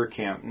a deer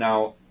camp.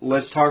 Now,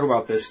 let's talk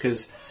about this,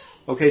 because,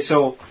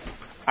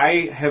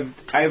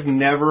 I've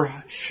never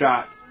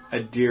shot a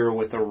deer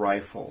with a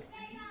rifle.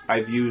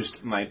 I've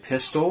used my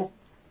pistol,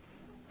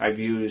 I've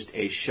used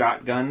a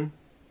shotgun,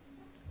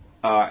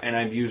 and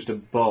I've used a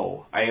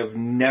bow. I have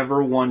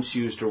never once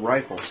used a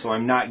rifle, so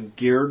I'm not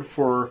geared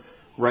for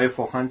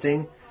rifle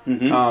hunting.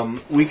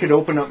 Mm-hmm. We could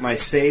open up my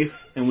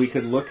safe and we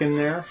could look in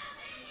there.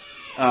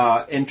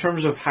 In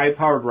terms of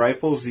high-powered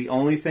rifles, the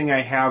only thing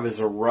I have is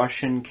a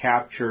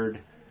Russian-captured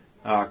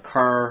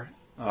Kar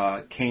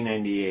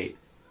K98.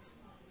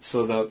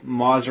 So the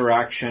Mauser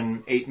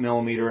action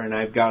 8mm, and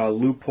I've got a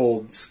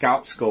Leupold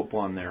scout scope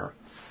on there.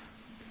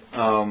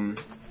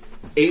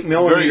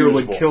 8mm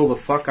would kill the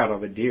fuck out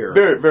of a deer.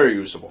 Very, very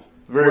usable.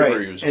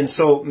 Very usable. And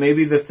so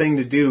maybe the thing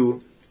to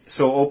do,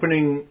 so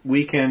opening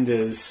weekend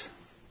is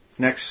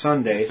next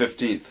Sunday.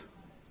 15th.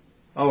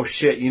 Oh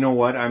shit, you know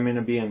what? I'm going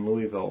to be in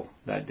Louisville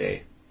that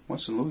day.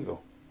 What's in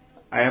Louisville?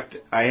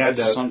 That's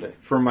a Sunday.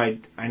 For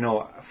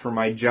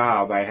my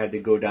job, I had to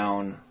go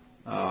down,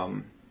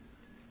 and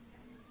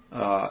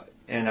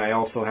I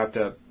also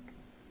I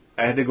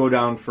had to go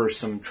down for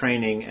some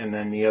training, and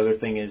then the other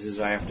thing is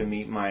I have to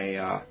meet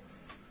I'm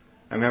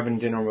having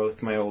dinner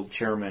with my old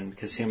chairman,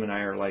 because him and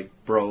I are like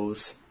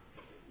bros,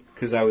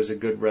 because I was a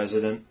good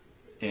resident,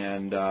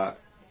 and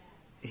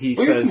he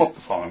says... We can come up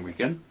the following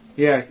weekend.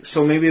 Yeah,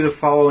 so maybe the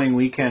following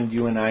weekend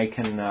you and I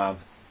can...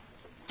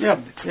 Yeah.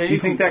 Do you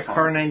think that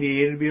Kar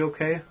 98 would be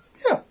okay?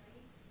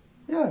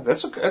 Yeah,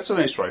 that's a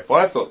nice rifle.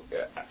 I thought...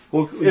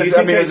 Well, is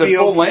it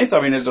full length?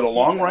 I mean, is it a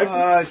long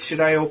rifle?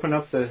 Should I open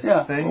up the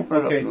thing? Open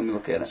it up. Let me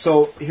look at it.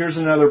 So here's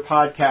another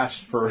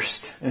podcast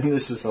first, and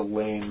this is a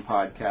lame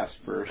podcast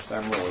first.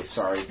 I'm really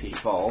sorry,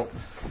 people.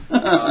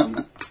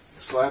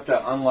 So I have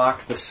to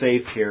unlock the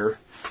safe here.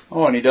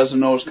 Oh, and he doesn't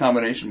know his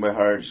combination by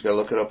heart. He's got to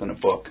look it up in a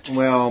book.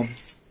 Well,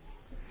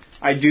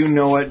 I do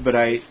know it,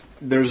 but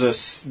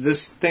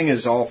this thing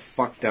is all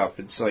fucked up.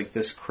 It's like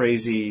this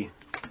crazy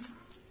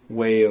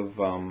way of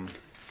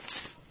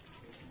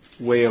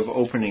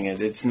opening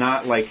it. It's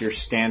not like your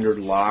standard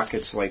lock.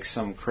 It's like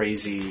some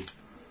crazy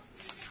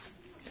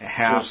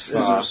half. Is it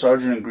a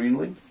Sergeant and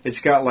Greenlee?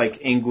 It's got like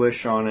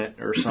English on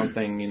it or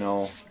something. You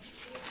know,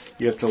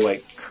 you have to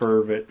like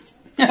curve it.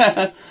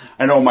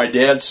 I know my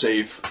dad's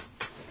safe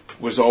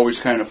was always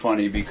kind of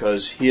funny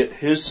because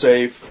his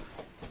safe,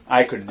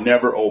 I could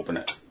never open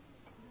it.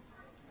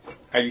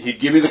 He'd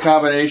give me the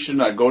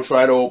combination. I'd go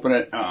try to open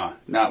it.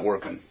 Not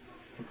working.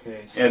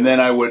 Okay. So and then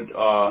I would,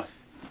 I'd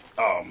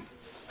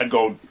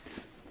go,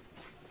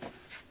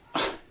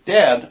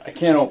 Dad, I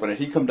can't open it.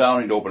 He'd come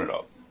down and he'd open it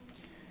up.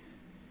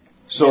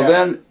 So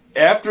then,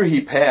 after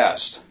he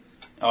passed,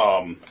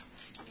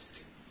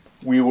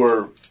 we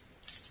were,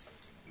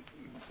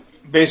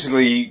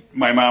 basically,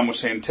 my mom was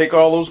saying, take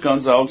all those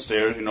guns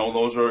downstairs. You know,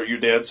 those are, your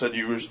dad said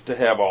you were to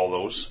have all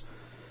those.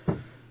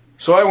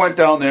 So I went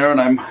down there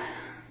and I'm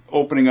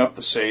opening up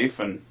the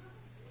safe and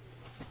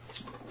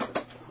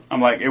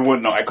I'm like,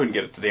 I couldn't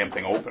get the damn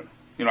thing open.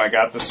 You know, I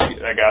got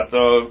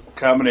the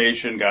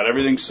combination, got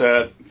everything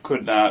set,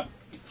 could not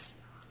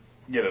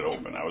get it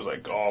open. I was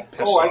like, all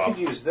pissed off. I could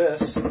use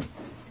this.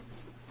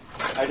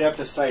 I'd have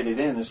to sight it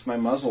in. It's my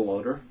muzzle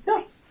loader.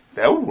 Yeah,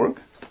 that would work.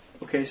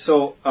 Okay,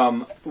 so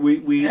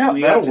we have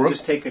to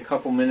just take a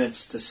couple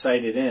minutes to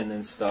sight it in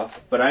and stuff.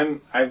 But how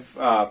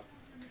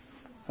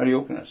do you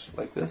open this?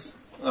 Like this?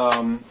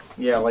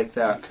 Yeah, like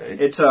that. Okay.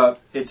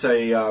 It's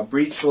a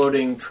breech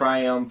loading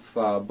Triumph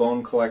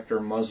bone collector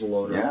muzzle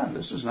loader. Yeah,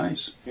 this is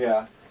nice.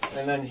 Yeah,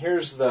 and then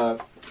here's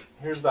the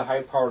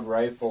high powered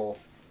rifle.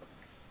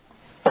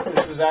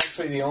 This is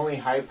actually the only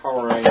high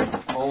power I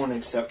own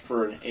except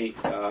for an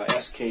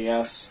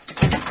SKS.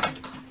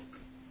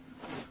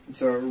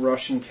 It's a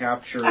Russian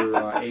capture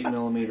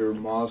 8mm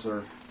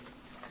Mauser.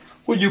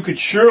 Well, you could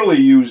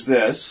surely use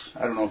this.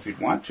 I don't know if you'd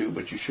want to,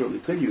 but you surely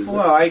could use it.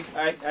 Well, I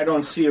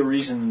don't see a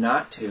reason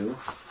not to.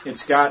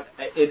 It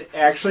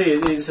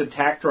is a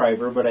tack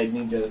driver, but I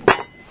need to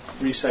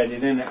resight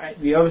it in.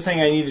 The other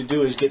thing I need to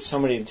do is get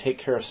somebody to take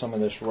care of some of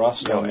this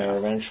rust on there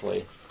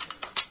eventually.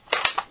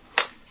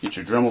 Get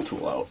your Dremel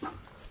tool out.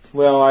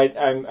 Well,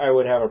 I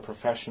would have a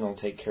professional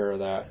take care of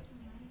that.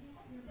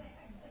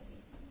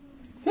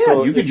 Yeah,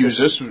 so you could use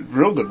this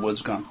real good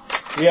woods gun.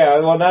 Yeah,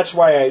 well, that's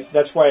why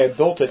I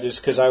built it, is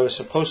because I was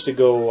supposed to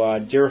go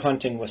deer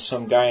hunting with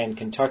some guy in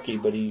Kentucky,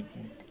 but he's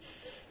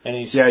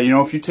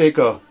if you take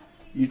a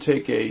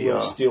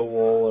steel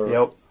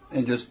wool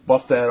and just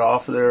buff that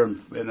off of there and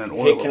then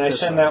oil. Hey, can I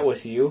send that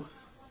with you?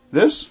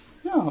 This?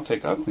 Yeah, I'll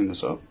clean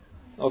this up.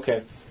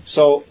 Okay,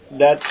 so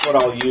that's what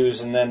I'll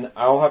use, and then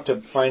I'll have to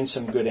find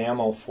some good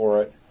ammo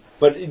for it.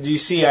 But do you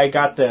see? I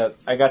got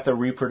the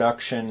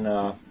reproduction.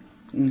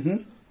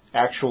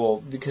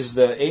 Actual, because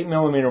the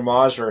 8mm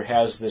Mauser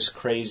has this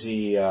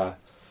crazy way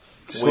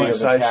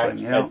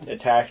of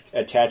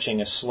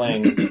attaching a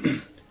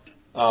sling.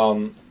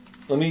 I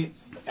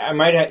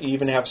might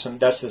even have some.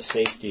 That's the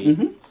safety.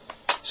 Mm-hmm.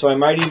 So I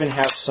might even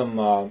have some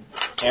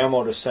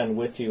ammo to send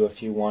with you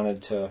if you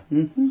wanted to.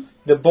 Mm-hmm.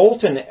 The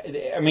Bolton,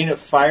 it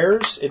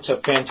fires. It's a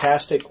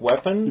fantastic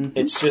weapon. Mm-hmm.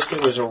 It's just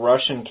it was a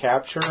Russian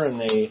capture and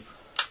they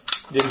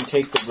didn't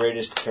take the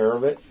greatest care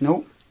of it.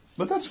 Nope.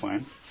 But that's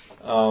fine.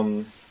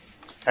 Um,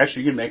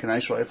 Actually, you could make a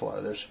nice rifle out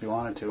of this if you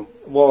wanted to.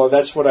 well,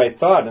 that's what I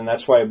thought, and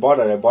that's why I bought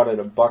it. I bought it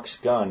a Buck's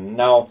gun.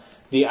 Now,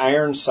 the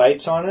iron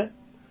sights on it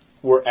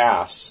were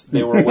ass.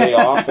 They were way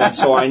off, and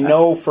so I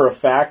know for a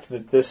fact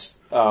that this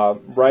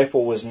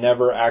rifle was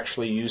never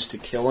actually used to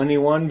kill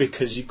anyone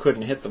because you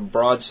couldn't hit the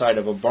broadside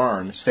of a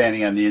barn.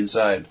 Standing on the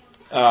inside.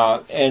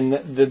 And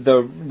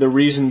the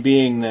reason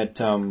being that,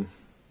 so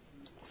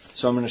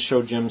I'm going to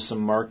show Jim some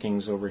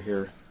markings over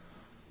here.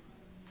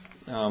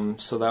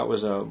 So that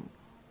was a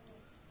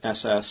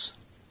SS.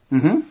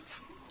 Mm-hmm.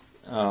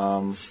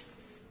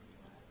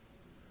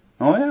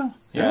 Oh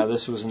yeah.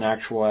 This was an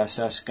actual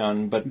SS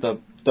gun, but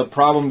the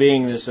problem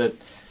being is that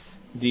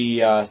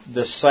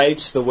the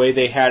sights, the way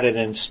they had it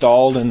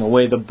installed, and the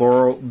way the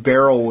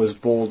barrel was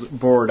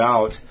bored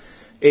out,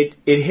 it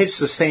hits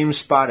the same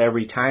spot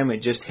every time. It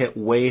just hit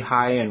way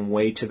high and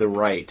way to the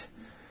right.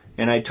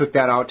 And I took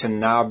that out to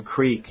Knob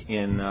Creek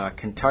in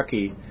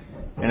Kentucky,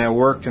 and I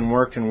worked and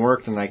worked and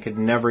worked, and I could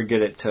never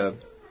get it to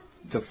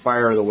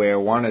fire the way I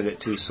wanted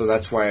it to. So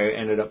that's why I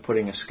ended up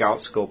putting a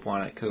scout scope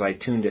on it, because I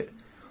tuned it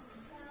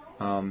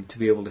to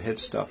be able to hit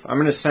stuff. I'm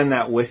going to send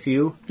that with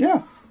you.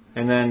 Yeah.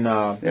 And then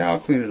I'll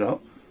clean it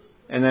up.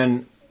 And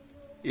then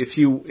if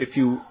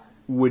you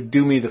would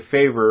do me the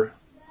favor,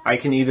 I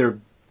can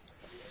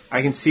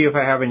see if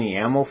I have any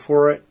ammo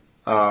for it,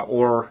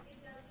 or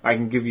I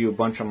can give you a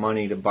bunch of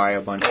money to buy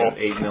a bunch of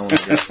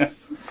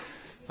 8mm.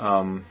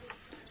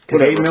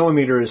 Because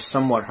 8mm is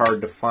somewhat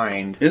hard to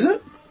find. Is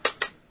it?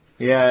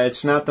 Yeah,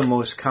 it's not the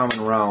most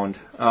common round.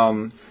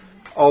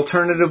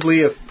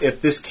 Alternatively,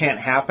 if this can't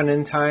happen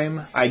in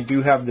time, I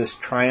do have this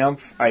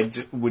Triumph. I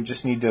would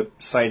just need to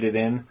sight it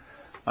in,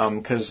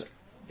 because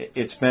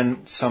it's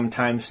been some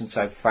time since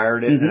I've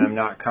fired it, and I'm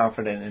not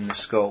confident in the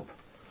scope.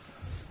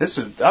 I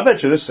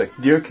bet you this is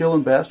a deer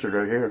killing bastard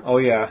right here. Oh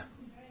yeah.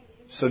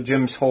 So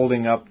Jim's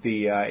holding up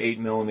the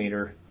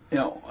 8mm.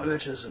 I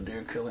bet you it's a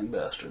deer killing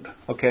bastard.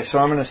 Okay, so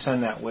I'm going to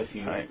send that with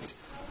you. Right.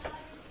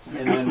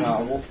 And then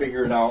we'll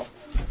figure it out.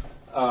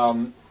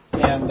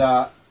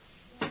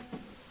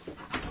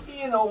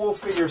 We'll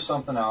figure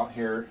something out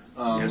here.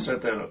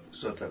 Set that up.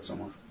 Set that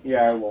somewhere.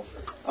 Yeah, I will.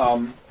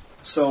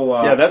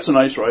 Yeah, that's a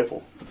nice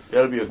rifle.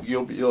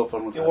 You'll have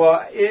fun with that.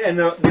 Well, and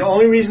the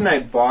only reason I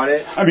bought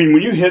it. I mean,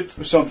 when you hit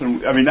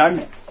something,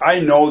 I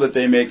know that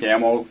they make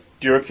ammo,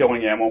 deer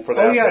killing ammo for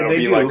that. Oh yeah, they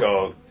do.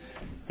 Like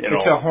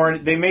it's a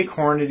Hornet. They make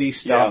Hornety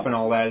stuff and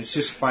all that. It's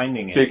just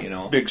finding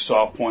it. Big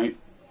soft point.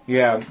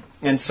 Yeah,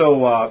 and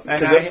so because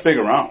that's big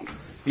around.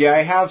 Yeah,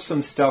 I have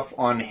some stuff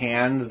on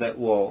hand that.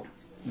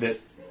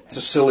 It's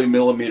a silly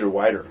millimeter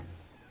wider.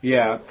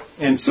 Yeah,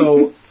 and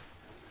so,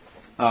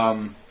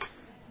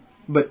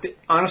 but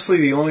honestly,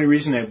 the only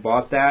reason I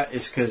bought that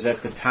is because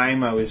at the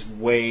time I was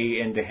way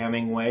into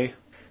Hemingway,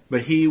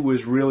 but he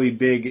was really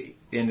big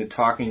into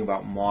talking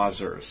about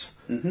Mausers.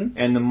 Mm-hmm.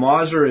 And the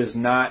Mauser is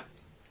not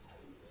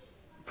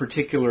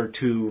particular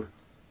to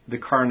the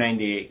Car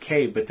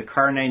 98K, but the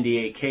Car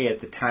 98K at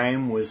the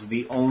time was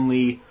the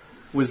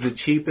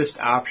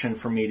cheapest option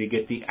for me to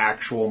get the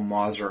actual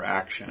Mauser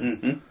action.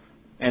 Mm-hmm.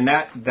 And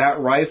that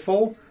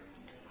rifle,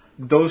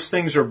 those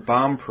things are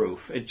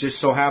bomb-proof. It just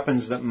so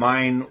happens that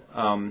mine,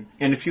 and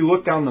if you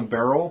look down the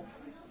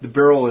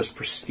barrel is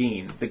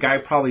pristine. The guy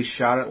probably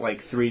shot it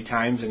like 3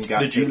 times and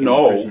got taken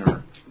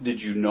prisoner.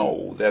 Did you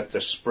know that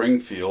the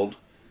Springfield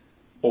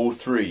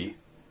 03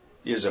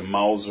 is a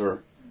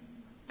Mauser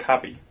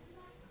copy?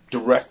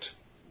 Direct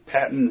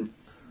patent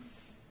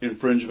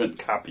infringement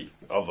copy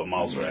of a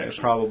Mauser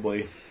action.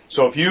 Probably.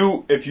 So if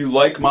you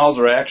like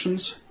Mauser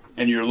actions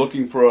and you're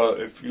looking for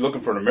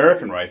an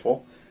American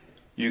rifle,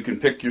 you can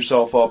pick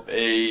yourself up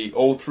a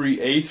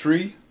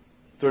 03A3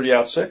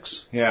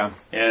 30-06. Yeah.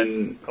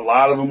 And a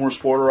lot of them were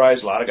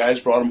sporterized. A lot of guys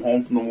brought them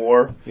home from the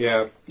war.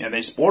 Yeah. And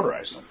they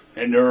sporterized them.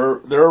 And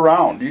they're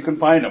around. You can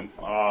find them.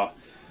 I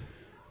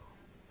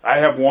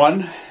have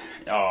one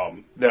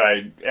that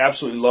I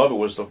absolutely love. It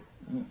was the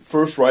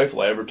first rifle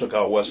I ever took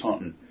out west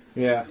hunting.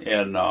 Yeah.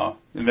 And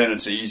then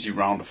it's an easy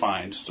round to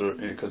find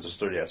because it's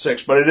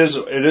 30-06. But it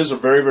is a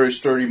very, very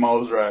sturdy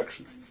Mauser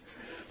action.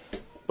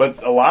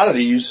 But a lot of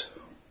these,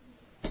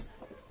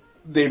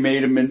 they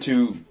made them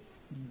into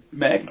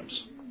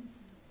magnums.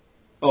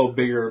 Oh,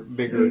 bigger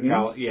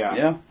caliber.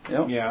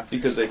 Yeah.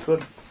 Because they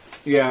could.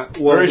 Yeah.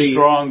 Well, very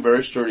strong,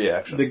 very sturdy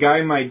action. The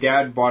guy my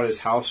dad bought his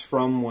house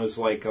from was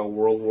like a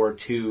World War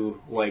II,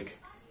 like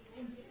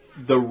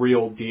the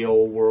real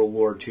deal World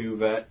War II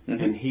vet,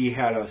 and he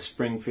had a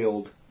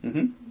Springfield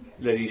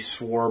that he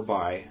swore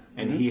by,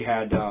 and he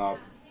had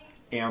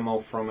ammo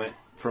from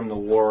the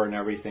war and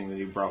everything that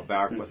he brought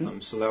back with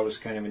him. So that was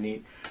kind of a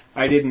neat.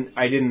 I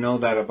didn't know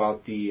that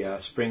about the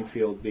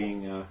Springfield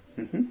being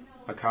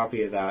a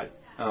copy of that.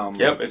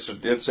 Yep,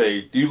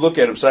 you look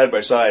at them side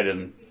by side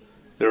and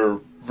they're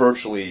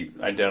virtually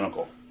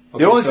identical.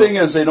 Okay, the only thing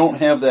is they don't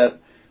have that.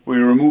 When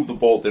you remove the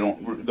bolt,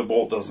 the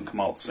bolt doesn't come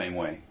out the same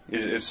way.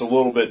 It's a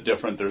little bit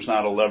different. There's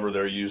not a lever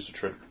there used to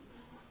trigger.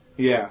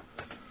 Yeah.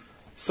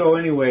 So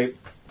anyway,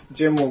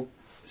 Jim will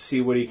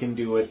see what he can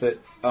do with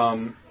it.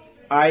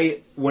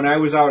 when I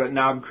was out at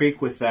Knob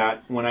Creek with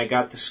that, when I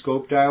got the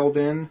scope dialed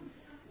in,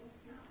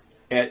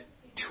 at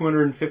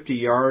 250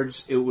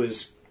 yards, it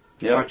was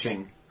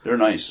touching. They're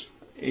nice.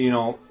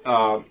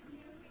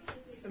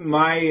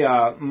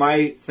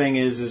 My thing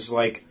is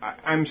like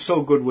I'm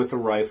so good with the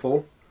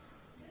rifle.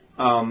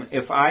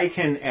 If I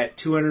can at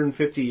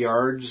 250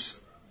 yards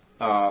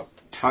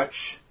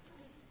touch,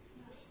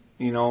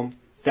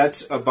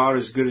 that's about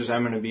as good as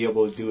I'm going to be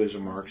able to do as a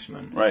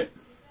marksman. Right.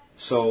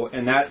 So,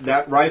 and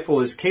that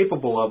rifle is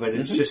capable of it.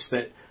 It's just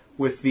that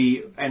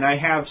and I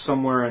have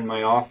somewhere in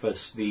my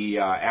office the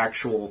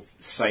actual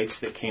sights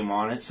that came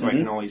on it, so I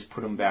can always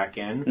put them back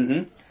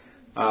in.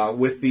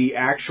 With the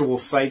actual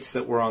sights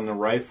that were on the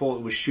rifle,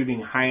 it was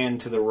shooting high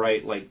end to the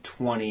right, like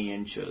 20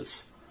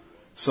 inches.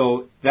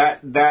 So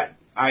that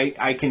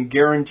I can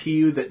guarantee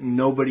you that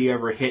nobody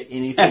ever hit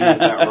anything with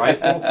that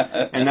rifle,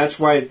 and that's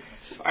why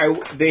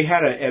they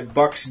had at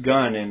Buck's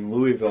Gun in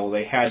Louisville.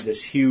 They had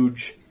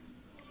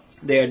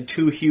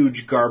two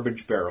huge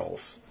garbage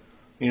barrels.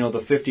 The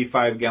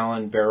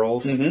 55-gallon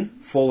barrels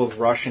full of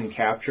Russian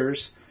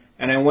captures.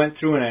 And I went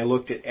through and I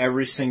looked at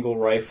every single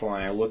rifle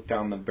and I looked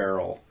down the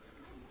barrel.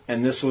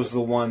 And this was the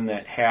one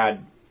that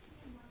had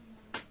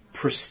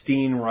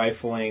pristine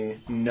rifling,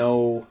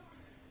 no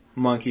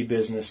monkey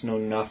business, no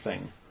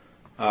nothing.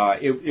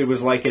 It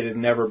was like it had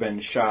never been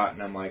shot.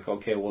 And I'm like,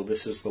 okay, well,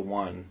 this is the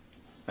one.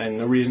 And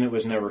the reason it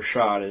was never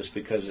shot is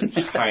because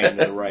it's high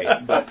into the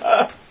right.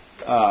 But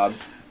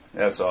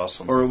that's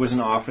awesome. Or it was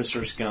an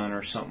officer's gun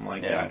or something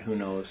like that. Who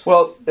knows?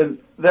 Well, and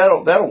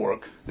that'll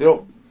work.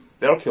 That'll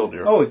kill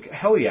deer. Oh,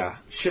 hell yeah!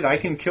 Shit, I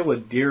can kill a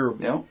deer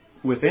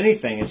with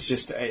anything. It's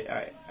just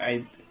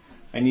I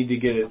need to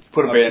get it.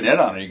 Put a bayonet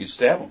on it. You can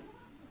stab them.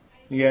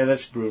 Yeah,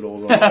 that's brutal.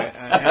 Though.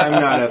 I'm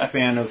not a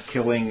fan of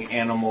killing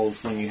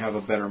animals when you have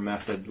a better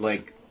method.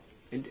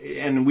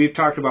 And we've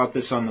talked about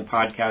this on the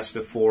podcast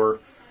before.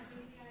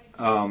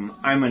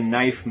 I'm a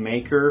knife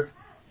maker.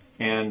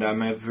 And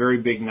I'm a very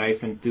big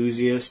knife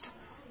enthusiast.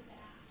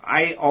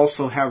 I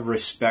also have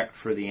respect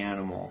for the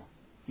animal,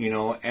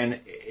 and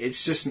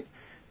it's just,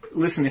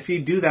 listen, if you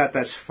do that,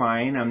 that's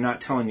fine. I'm not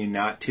telling you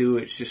not to.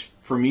 It's just,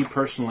 for me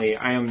personally,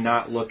 I am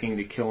not looking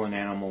to kill an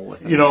animal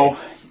with a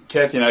knife.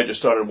 Kathy and I just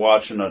started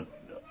watching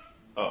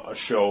a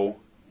show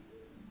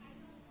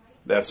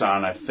that's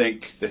on, I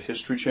think, the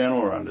History Channel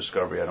or on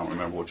Discovery. I don't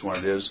remember which one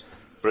it is.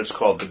 But it's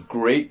called The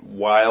Great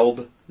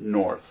Wild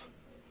North.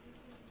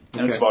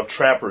 And it's about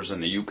trappers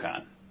in the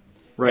Yukon.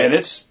 Right. And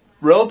it's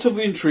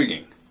relatively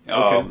intriguing.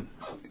 Okay.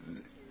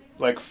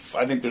 I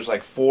think there's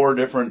 4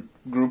 different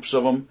groups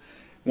of them.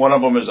 One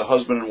of them is a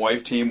husband and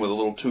wife team with a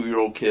little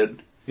 2-year-old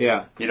kid.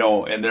 Yeah.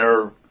 And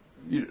they're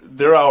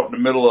out in the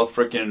middle of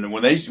frickin'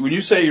 when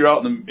you say you're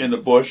out in the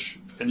bush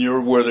and you're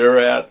where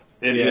they're at,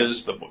 it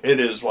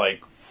is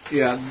like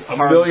a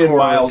million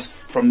miles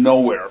from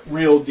nowhere.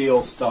 Real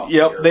deal stuff.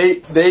 Yep.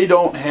 Here. They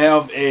don't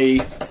have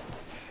a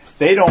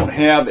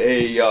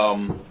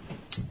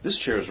this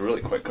chair is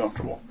really quite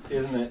comfortable.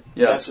 Isn't it?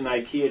 Yes. That's an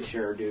IKEA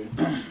chair, dude.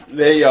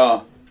 They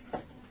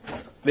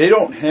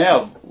don't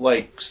have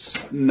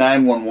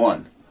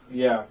 911.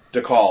 Yeah.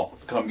 To call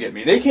to come get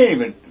me. They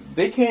can't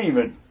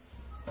even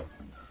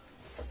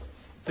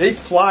they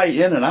fly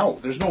in and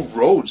out. There's no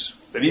roads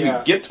that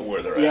even get to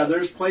where they're at. Yeah,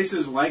 there's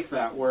places like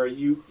that where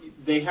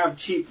they have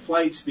cheap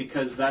flights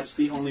because that's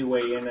the only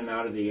way in and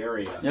out of the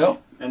area.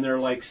 Yep. And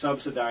they're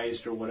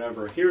subsidized or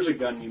whatever. Here's a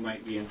gun you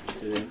might be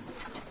interested in.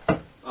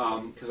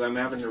 Because I'm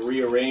having to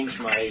rearrange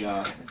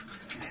my.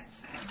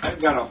 I've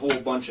got a whole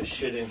bunch of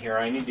shit in here.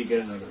 I need to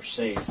get another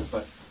safe.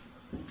 But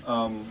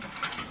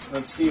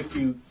let's see if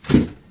you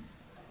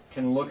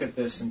can look at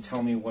this and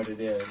tell me what it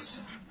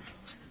is.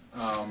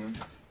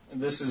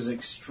 This is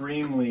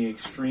extremely,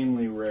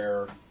 extremely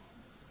rare.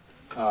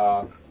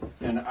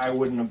 And I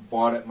wouldn't have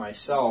bought it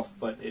myself,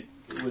 but it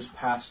was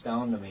passed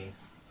down to me.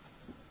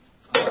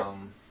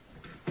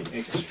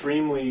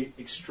 Extremely,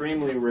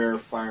 extremely rare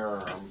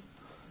firearm.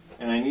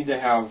 And I need to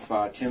have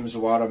Tim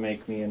Zawada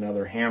make me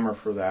another hammer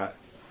for that.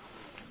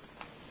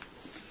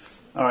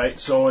 All right,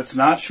 so it's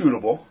not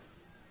shootable.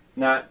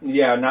 Not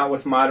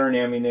with modern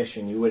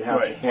ammunition. You would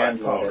have to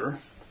hand load it.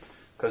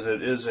 Because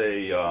it is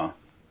a.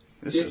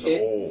 This is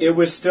old. It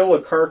was still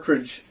a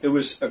cartridge. It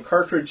was a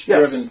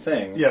cartridge-driven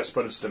thing. Yes,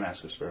 but it's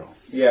Damascus barrel.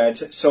 Yeah,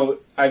 so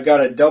I've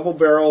got a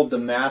double-barrel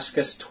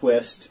Damascus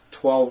twist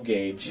 12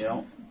 gauge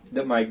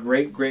that my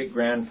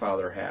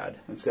great-great-grandfather had.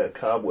 It's got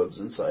cobwebs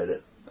inside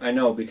it. I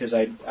know, because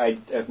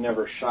I've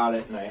never shot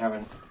it and I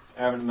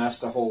haven't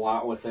messed a whole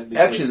lot with it.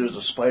 Actually, there's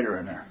a spider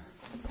in there.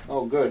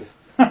 Oh, good.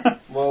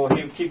 Well,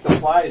 you keep the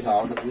flies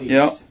out at least.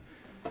 Yeah.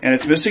 And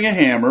it's missing a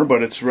hammer,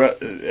 but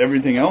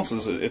everything else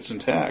it's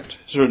intact.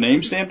 Is there a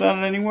name stamped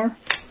on it anywhere?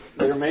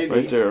 There may be.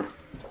 Right there.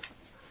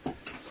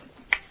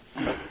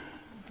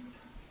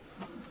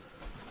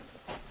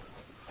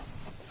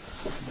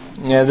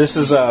 Yeah, this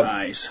is a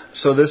nice.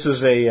 So this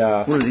is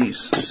a. What are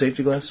these? Just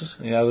safety glasses?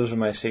 Yeah, those are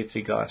my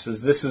safety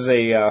glasses. This is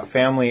a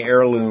family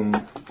heirloom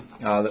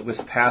that was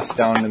passed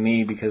down to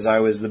me because I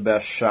was the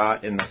best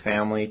shot in the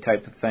family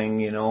type of thing.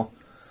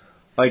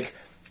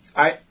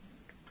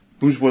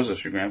 Whose was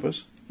this? Your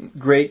grandpa's?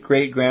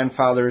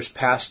 Great-great-grandfather's,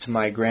 passed to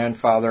my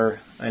grandfather,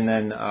 and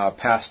then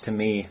passed to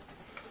me.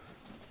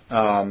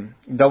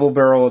 Double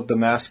barrel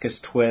Damascus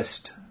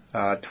twist,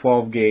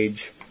 12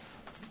 gauge.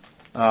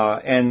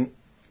 And,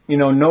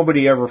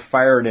 nobody ever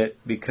fired it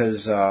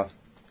because,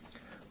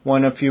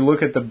 if you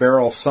look at the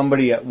barrel,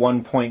 somebody at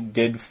one point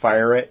did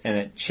fire it and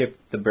it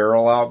chipped the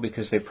barrel out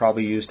because they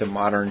probably used a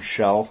modern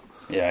shell.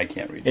 Yeah, I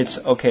can't read It's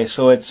that. okay,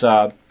 so it's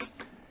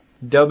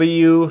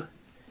W.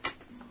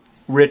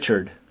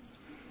 Richard.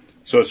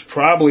 So it's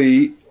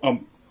probably a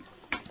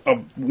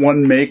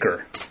one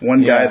maker,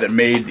 one guy that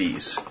made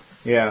these.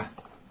 Yeah.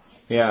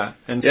 Yeah.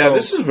 And Yeah, so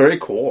this is very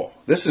cool.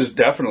 This is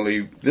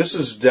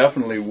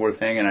definitely worth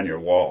hanging on your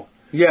wall.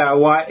 yeah,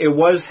 well, it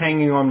was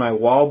hanging on my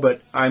wall,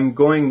 but I'm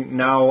going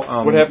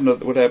now. What happened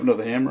to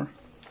the hammer?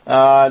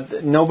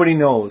 Nobody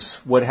knows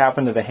what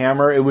happened to the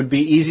hammer. It would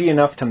be easy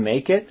enough to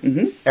make it.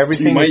 Mm-hmm.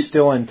 Everything is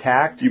still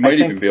intact. You might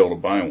even be able to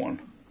buy one.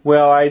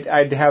 Well,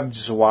 I'd have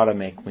Zawada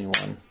make me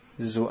one.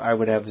 I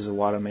would have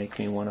Zawada make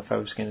me one if I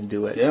was going to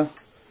do it. Yeah.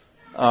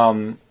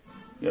 You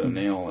got a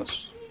nail.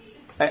 That's.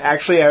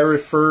 Actually, I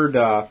referred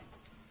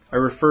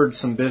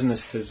some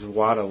business to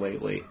Zawada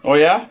lately. Oh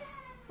yeah.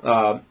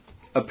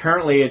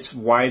 Apparently, it's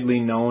widely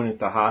known at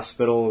the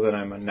hospital that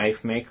I'm a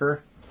knife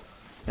maker,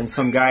 and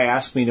some guy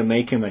asked me to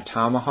make him a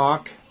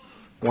tomahawk,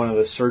 one of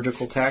the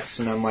surgical techs,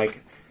 and I'm like,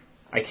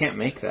 I can't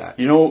make that.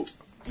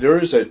 There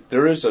is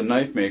a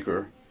knife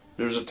maker.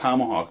 There's a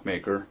tomahawk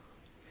maker.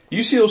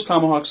 You see those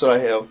tomahawks that I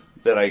have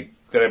that I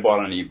bought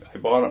on eBay? I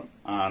bought them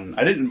on.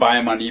 I didn't buy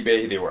them on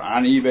eBay. They were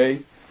on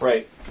eBay.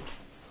 Right.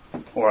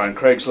 Or on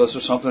Craigslist or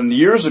something.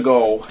 Years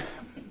ago,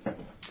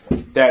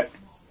 that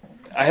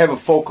I have a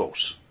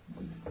Focus.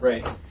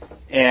 Right.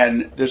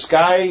 And this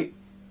guy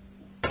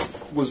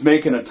was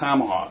making a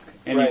tomahawk,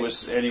 and Right.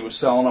 he was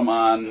selling them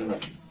on.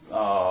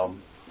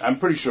 I'm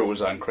pretty sure it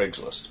was on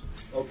Craigslist.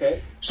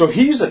 Okay. So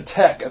he's a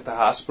tech at the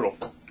hospital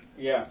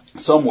Yeah.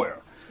 somewhere.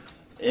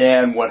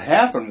 And what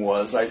happened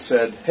was I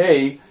said,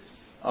 hey,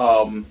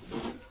 I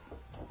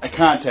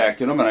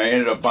contacted him, and I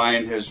ended up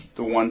buying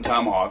the one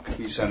tomahawk.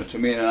 He sent it to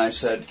me, and I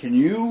said, can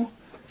you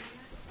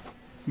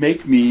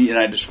make me, and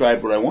I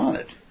described what I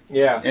wanted.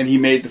 Yeah. And he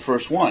made the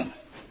first one.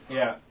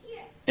 Yeah.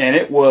 And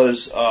it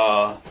was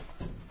the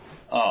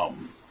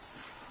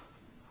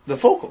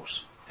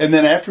Focus. And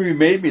then after he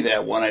made me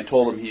that one, I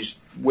told him he's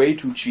way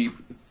too cheap.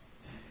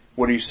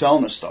 What are you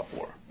selling this stuff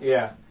for?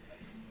 Yeah.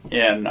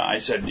 And I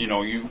said,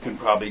 you can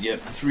probably get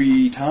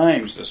 3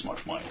 times this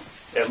much money,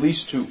 at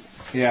least 2.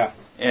 Yeah.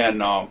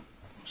 And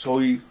so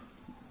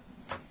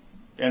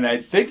and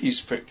I think he's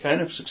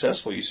kind of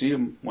successful. You see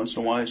him once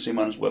in a while. You see him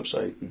on his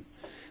website.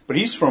 But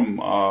he's from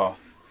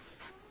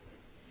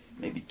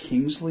maybe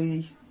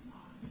Kingsley,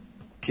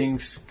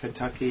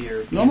 Kentucky,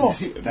 or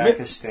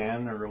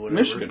Pakistan or whatever.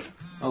 Michigan.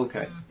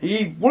 Okay.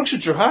 He works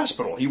at your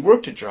hospital. He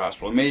worked at your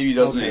hospital. Maybe he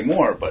doesn't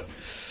anymore, but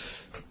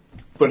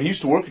he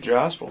used to work at your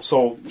hospital.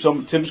 So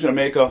Tim's going to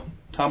make a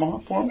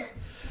tomahawk for him?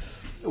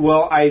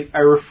 Well, I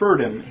referred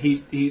him.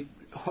 He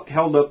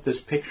held up this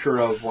picture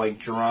of like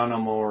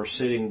Geronimo or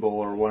Sitting Bull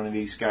or one of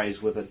these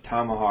guys with a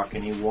tomahawk,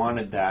 and he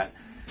wanted that.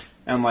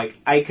 And I'm like,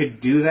 I could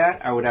do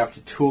that. I would have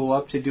to tool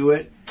up to do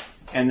it.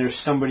 And there's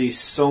somebody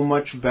so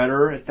much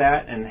better at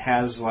that and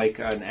has like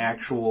an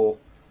actual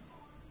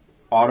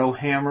auto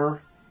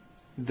hammer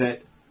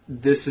that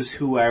this is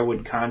who I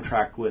would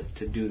contract with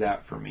to do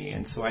that for me.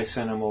 And so I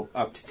sent him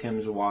up to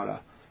Tim Zawada.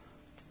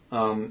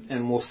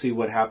 And we'll see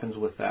what happens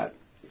with that.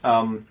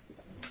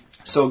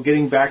 So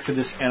getting back to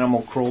this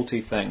animal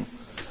cruelty thing.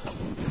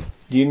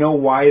 Do you know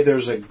why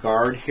there's a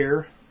guard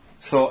here?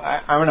 So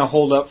I'm going to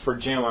hold up for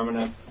Jim.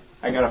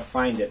 I got to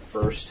find it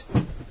first.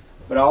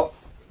 But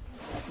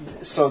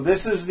so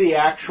this is the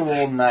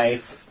actual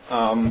knife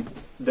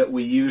that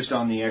we used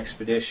on the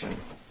expedition.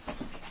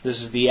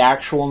 This is the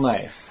actual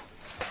knife.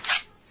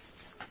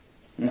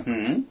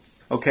 Mm-hmm.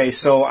 Okay,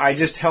 so I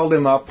just held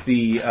him up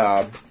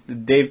the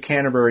Dave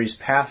Canterbury's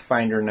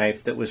Pathfinder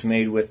knife that was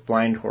made with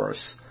Blind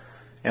Horse.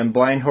 And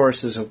Blind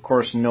Horse is, of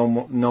course, no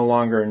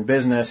longer in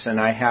business, and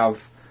I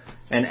have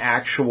an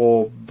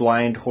actual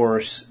Blind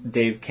Horse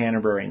Dave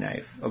Canterbury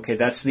knife. Okay,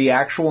 that's the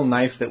actual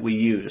knife that we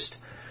used.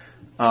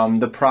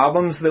 The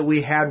problems that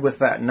we had with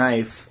that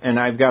knife, and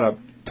I've got a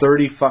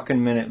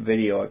 30-fucking-minute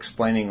video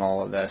explaining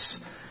all of this,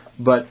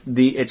 but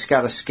it's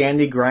got a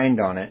Scandi grind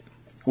on it,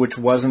 which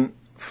wasn't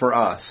for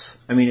us.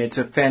 I mean, it's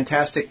a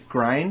fantastic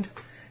grind.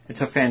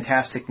 It's a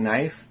fantastic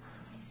knife.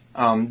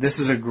 This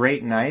is a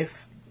great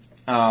knife,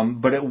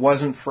 but it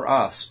wasn't for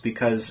us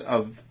because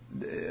of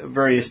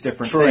various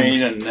different terrain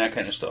things. And that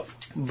kind of stuff.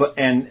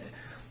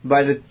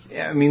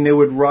 They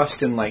would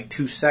rust in like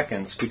 2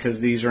 seconds because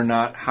these are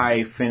not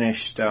high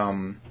finished,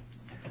 high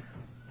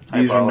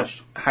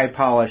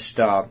polished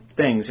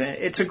things.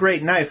 It's a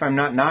great knife. I'm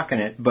not knocking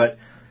it, but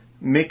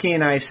Mickey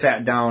and I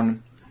sat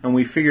down and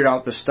we figured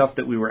out the stuff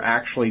that we were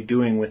actually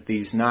doing with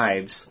these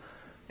knives.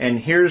 And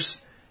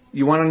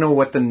you want to know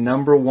what the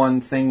number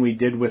one thing we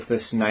did with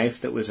this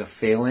knife that was a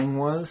failing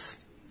was?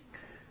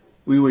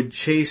 we would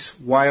chase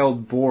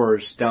wild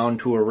boars down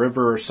to a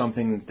river or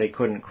something that they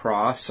couldn't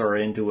cross, or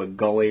into a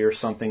gully or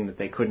something that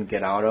they couldn't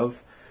get out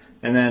of.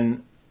 And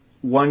then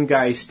one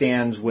guy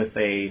stands with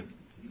a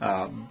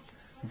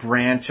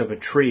branch of a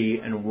tree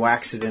and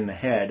whacks it in the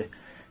head,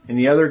 and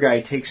the other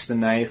guy takes the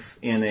knife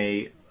in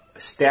a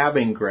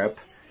stabbing grip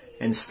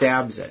and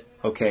stabs it,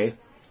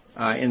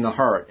 in the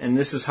heart. And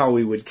this is how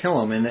we would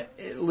kill him. And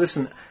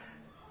listen,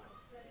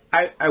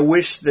 I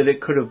wish that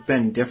it could have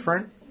been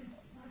different,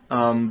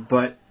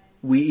 but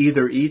we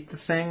either eat the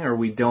thing or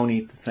we don't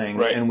eat the thing,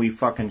 right, and we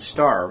fucking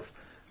starve.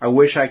 I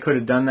wish I could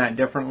have done that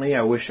differently.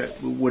 I wish it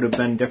would have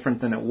been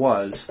different than it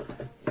was,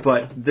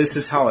 but this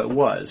is how it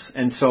was.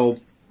 And so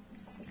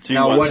you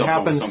now want what something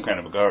happens? With some kind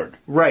of a guard,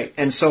 right?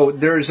 And so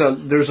there's a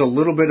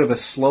little bit of a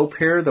slope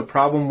here. The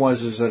problem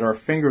is that our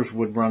fingers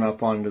would run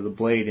up onto the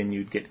blade and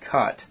you'd get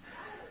cut.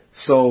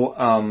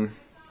 So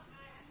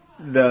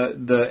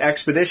the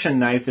expedition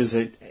knife is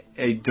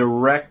a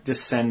direct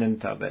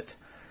descendant of it.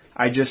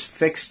 I just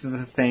fixed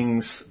the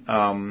things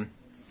to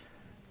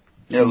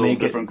make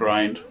different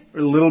grind. A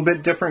little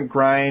bit different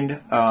grind.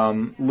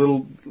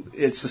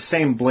 It's the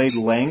same blade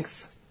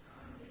length.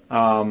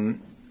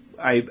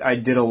 I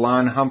did a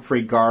Lon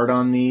Humphrey guard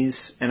on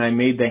these, and I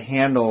made the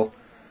handle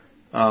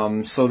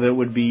so that it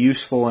would be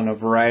useful in a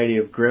variety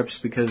of grips,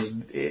 because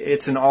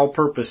it's an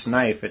all-purpose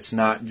knife. It's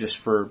not just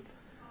for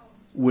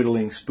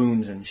whittling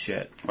spoons and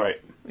shit. Right.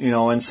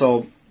 And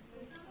so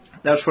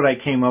that's what I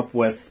came up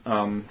with.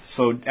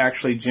 So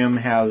actually, Jim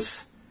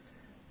has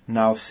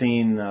now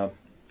seen the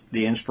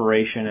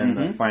inspiration and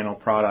the final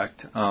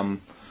product. And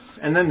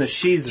then the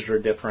sheaths are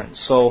different.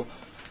 So,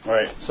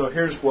 right. So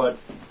here's what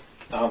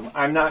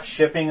I'm not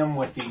shipping them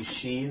with these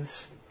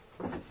sheaths,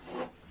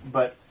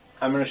 but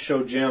I'm going to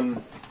show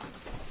Jim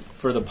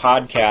for the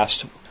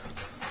podcast.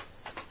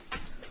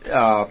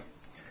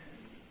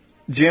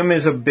 Jim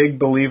is a big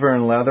believer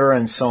in leather,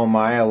 and so am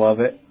I. I love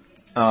it.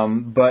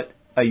 But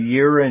a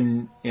year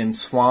in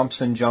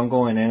swamps and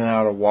jungle and in and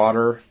out of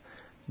water,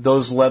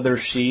 those leather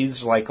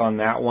sheaths, like on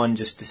that one,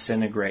 just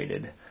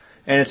disintegrated.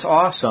 And it's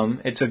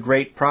awesome. It's a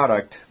great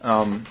product.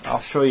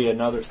 I'll show you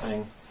another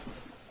thing.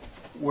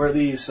 Where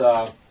these,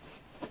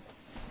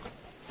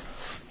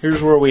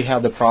 here's where we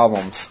have the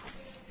problems.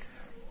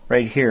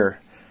 Right here.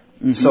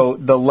 Mm-hmm. So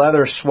the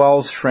leather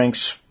swells,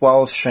 shrinks,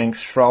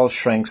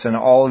 and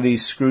all of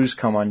these screws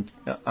come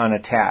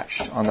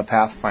unattached on the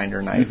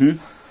Pathfinder knife.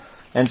 Mm-hmm.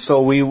 And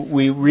so we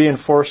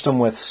reinforced them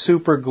with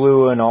super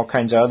glue and all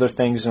kinds of other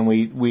things, and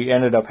we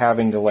ended up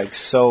having to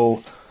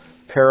sew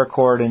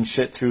paracord and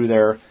shit through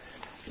there.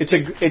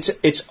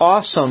 It's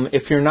awesome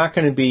if you're not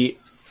going to be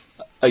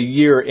a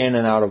year in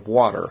and out of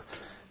water.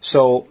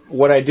 So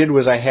what I did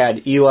was I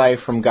had Eli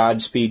from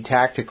Godspeed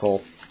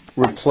Tactical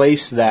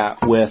replace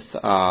that with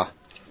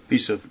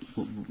piece of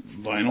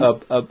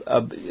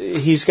vinyl.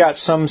 He's got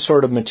some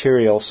sort of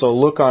material. So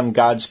look on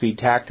Godspeed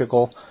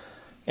Tactical.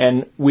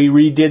 And we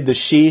redid the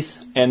sheath,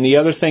 and the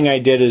other thing I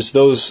did is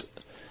those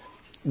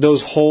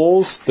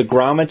holes, the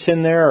grommets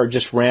in there, are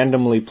just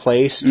randomly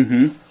placed.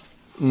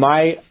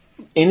 Mm-hmm.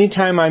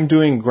 Anytime I'm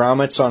doing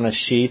grommets on a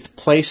sheath,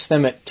 place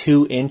them at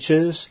 2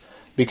 inches,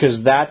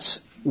 because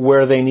that's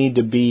where they need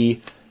to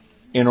be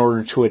in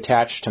order to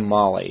attach to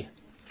Molly.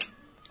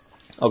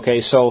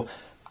 Okay, so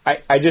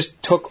I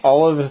just took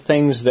all of the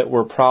things that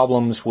were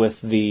problems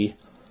with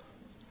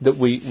that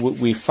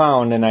we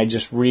found, and I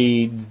just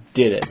redid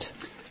it.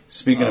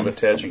 Speaking of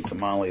attaching to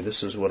Molly,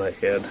 this is what I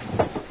had.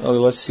 Oh,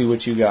 let's see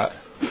what you got.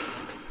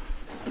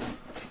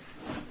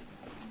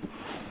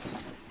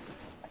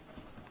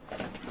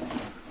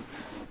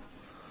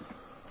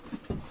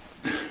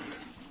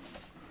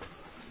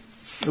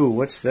 Ooh,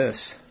 what's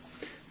this?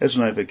 That's a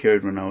knife I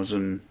carried when I was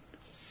in,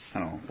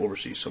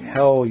 overseas somewhere.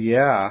 Hell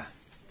yeah.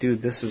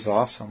 Dude, this is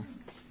awesome.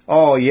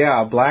 Oh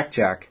yeah,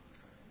 blackjack.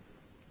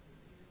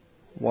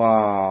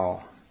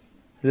 Wow.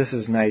 This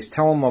is nice.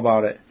 Tell them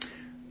about it.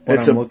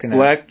 It's a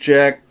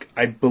blackjack.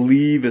 I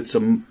believe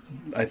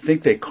I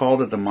think they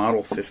called it the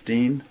Model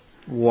 15.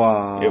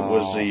 Wow. It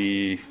was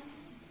the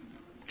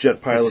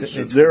Jet Pilot.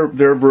 It's their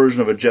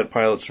version of a Jet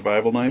Pilot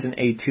survival knife. It's an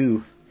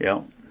A2.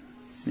 Yeah.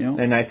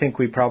 And I think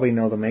we probably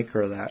know the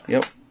maker of that.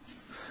 Yep.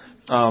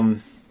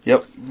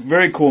 Yep.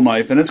 Very cool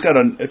knife, and it's got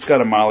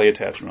a Molly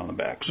attachment on the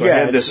back. So I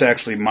had this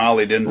actually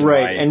mollied into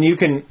right, and you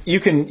can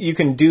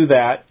do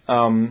that.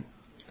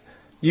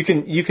 You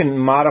can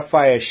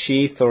modify a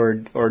sheath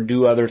or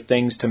do other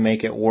things to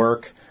make it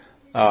work.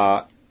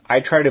 I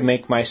try to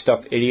make my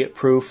stuff idiot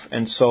proof,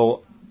 and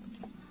so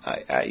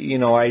I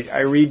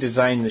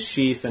redesigned the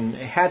sheath. And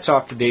hats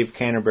off to Dave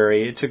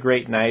Canterbury. It's a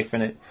great knife,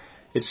 and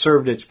it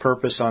served its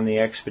purpose on the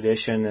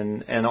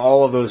expedition, and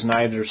all of those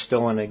knives are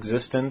still in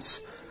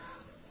existence.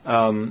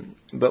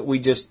 But we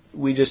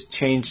just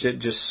changed it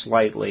just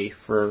slightly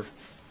for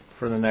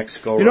the next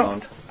go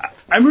round.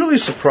 I'm really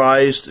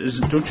surprised.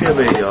 Don't you have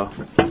a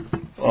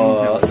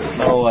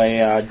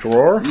a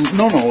drawer?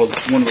 No,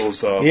 it's one of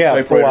those.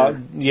 Pull out.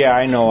 Yeah,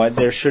 I know.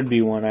 There should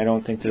be one. I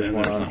don't think there's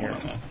one on here.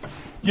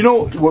 You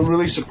know what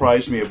really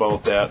surprised me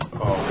about that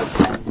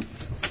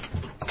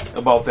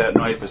about that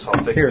knife is how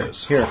thick it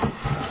is. Here.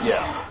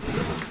 Yeah.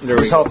 There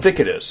we It's go. how thick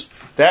it is.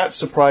 That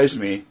surprised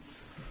me.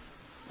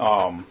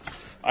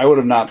 I would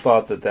have not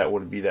thought that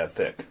would be that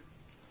thick.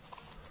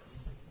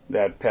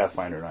 That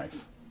Pathfinder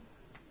knife.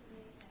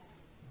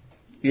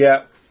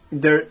 Yeah.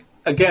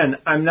 Again,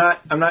 I'm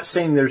not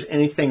saying there's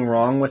anything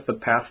wrong with the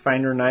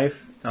Pathfinder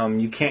knife.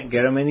 You can't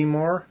get them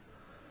anymore.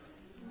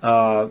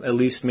 At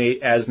least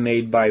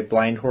made by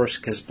Blind Horse,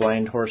 because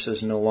Blind Horse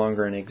is no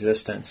longer in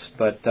existence.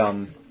 But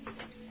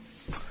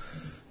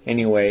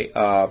anyway,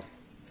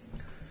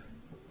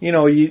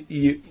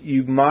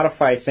 you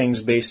modify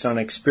things based on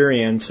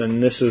experience,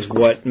 and this is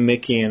what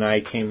Mickey and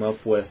I came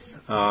up with.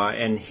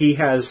 And he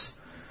has,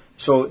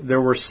 so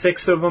there were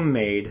 6 of them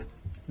made.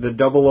 The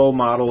 00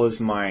 model is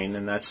mine,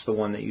 and that's the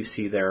one that you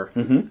see there.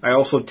 Mm-hmm. I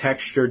also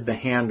textured the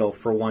handle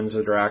for ones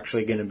that are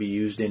actually going to be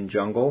used in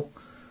jungle,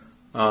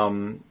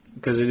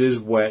 because it is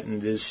wet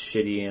and it is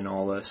shitty and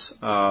all this.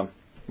 But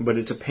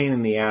it's a pain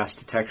in the ass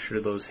to texture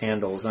those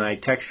handles, and I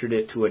textured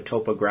it to a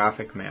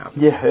topographic map.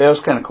 Yeah, that was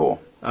kind of cool.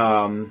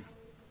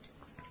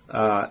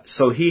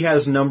 So he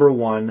has number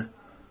 1.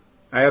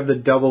 I have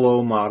the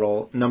 00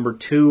 model. Number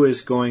 2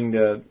 is going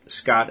to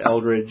Scott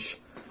Eldridge.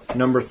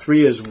 Number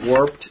 3 is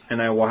warped,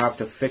 and I will have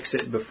to fix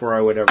it before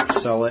I would ever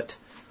sell it.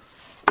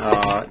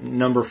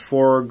 Number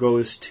 4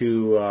 goes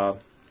to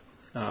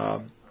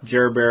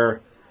Jerbear,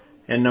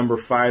 and number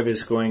 5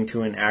 is going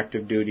to an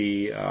active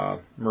duty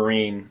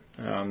Marine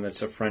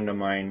that's a friend of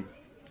mine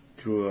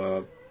through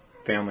a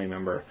family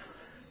member.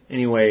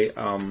 Anyway,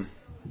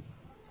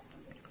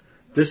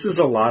 this is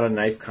a lot of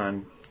knife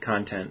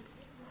content.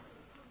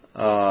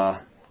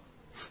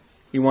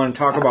 You want to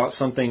talk about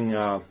something?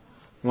 You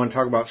want to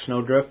talk about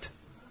snowdrift?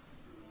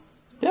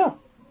 Yeah.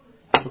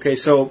 Okay,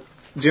 so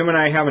Jim and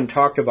I haven't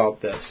talked about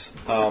this.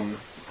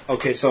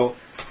 Okay, so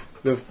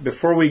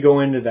before we go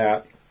into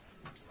that,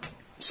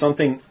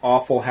 something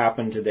awful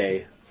happened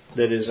today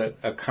that is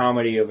a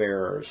comedy of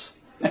errors.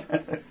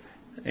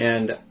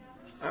 And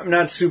I'm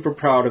not super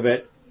proud of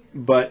it,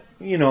 but,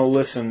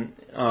 listen.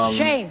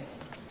 Shame.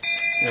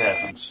 It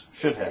happens.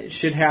 Should happen. It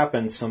should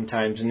happen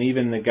sometimes, and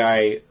even the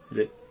guy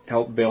that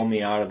helped bail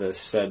me out of this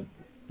said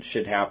it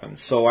should happen.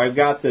 So I've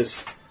got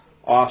this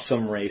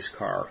awesome race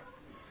car.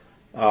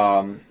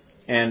 And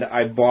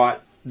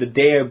the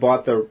day I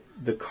bought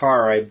the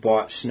car, I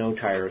bought snow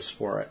tires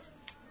for it.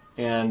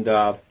 And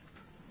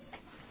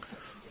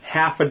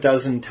half a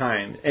dozen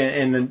times.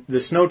 And the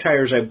snow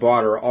tires I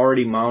bought are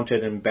already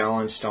mounted and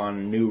balanced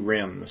on new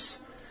rims.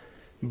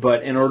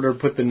 But in order to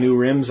put the new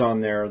rims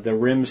on there, the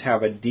rims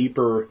have a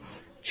deeper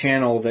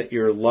channel that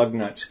your lug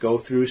nuts go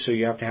through, so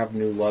you have to have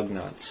new lug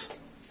nuts.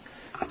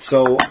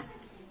 So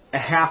a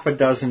half a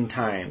dozen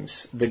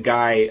times, the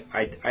guy,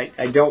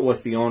 I dealt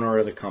with the owner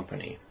of the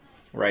company,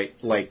 right?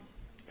 Like,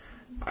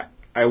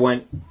 I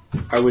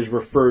was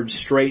referred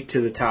straight to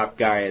the top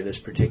guy of this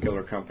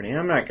particular company. And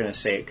I'm not going to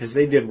say it because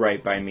they did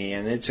right by me,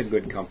 and it's a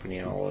good company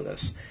and all of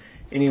this.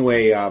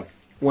 Anyway,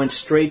 went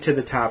straight to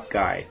the top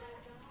guy.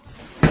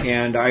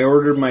 And I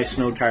ordered my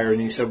snow tires,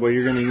 and he said, well,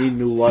 you're going to need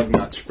new lug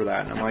nuts for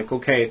that. And I'm like,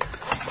 okay,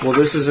 well,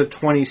 this is a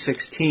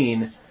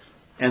 2016,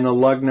 and the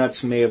lug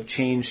nuts may have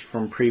changed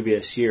from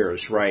previous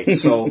years, right?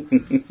 So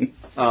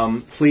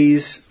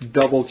please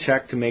double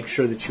check to make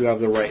sure that you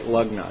have the right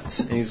lug nuts.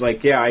 And he's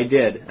like, yeah, I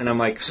did. And I'm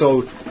like,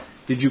 so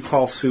did you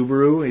call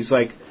Subaru? He's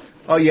like,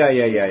 oh, yeah.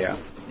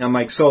 And I'm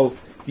like, so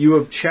you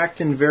have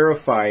checked and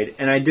verified,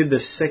 and I did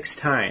this 6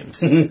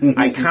 times.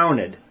 I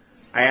counted.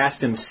 I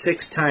asked him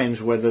 6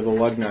 times whether the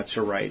lug nuts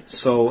are right.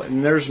 So,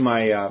 and there's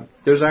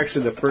there's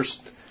actually the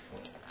first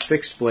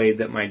fixed blade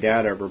that my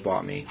dad ever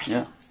bought me.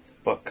 Yeah,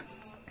 Buck.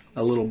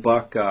 A little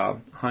Buck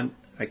Hunt.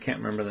 I can't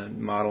remember the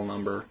model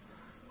number.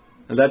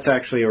 And that's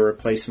actually a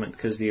replacement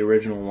because the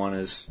original one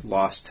is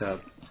lost to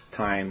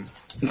time.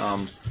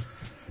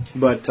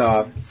 But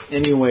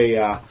anyway,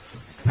 I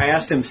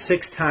asked him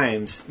 6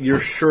 times,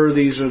 you're sure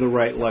these are the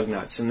right lug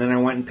nuts? And then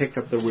I went and picked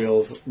up the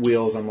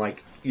wheels. I'm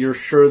like, you're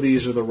sure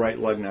these are the right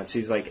lug nuts?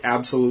 He's like,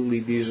 absolutely,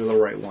 these are the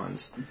right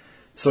ones.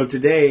 So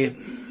today,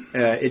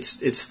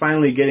 it's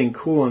finally getting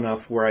cool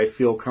enough where I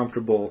feel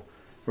comfortable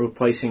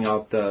replacing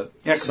out the summer tires.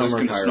 Yeah, because it's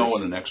going to snow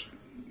in the next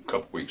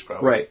couple weeks,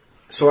 probably. Right.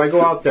 So I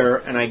go out there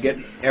and I get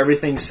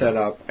everything set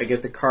up. I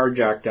get the car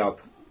jacked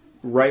up.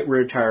 Right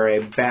rear tire, I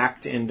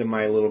backed into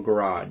my little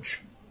garage.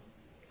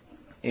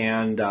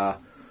 And got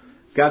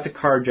the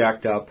car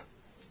jacked up.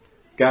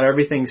 Got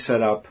everything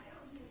set up.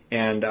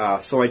 And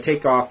so I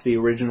take off the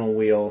original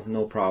wheel,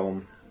 no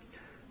problem.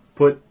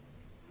 Put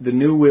the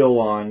new wheel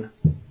on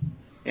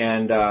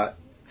and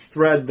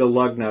thread the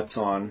lug nuts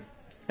on.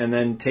 And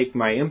then take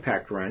my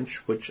impact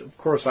wrench, which of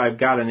course I've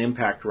got an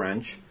impact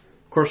wrench.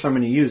 Of course I'm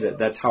going to use it.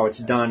 That's how it's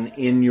done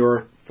in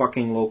your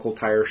fucking local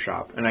tire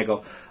shop. And I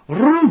go,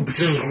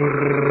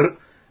 and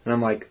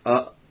I'm like,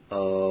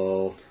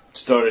 uh-oh.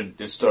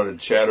 It started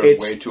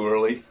chattering way too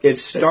early. It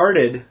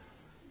started,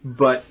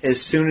 but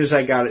as soon as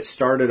I got it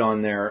started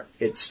on there,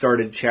 it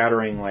started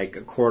chattering like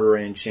a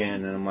 1/4 inch in,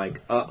 and I'm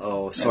like,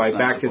 uh-oh. So I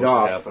backed it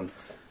off.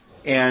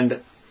 And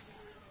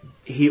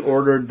he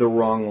ordered the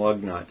wrong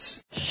lug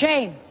nuts.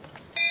 Shame.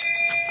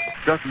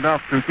 just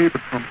enough to keep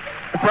it from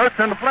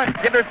bursting the flames.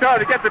 Get it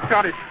started,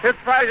 It's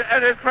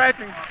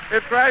crashing.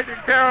 It's crashing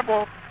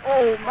terrible.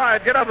 Oh, my,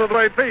 get out of the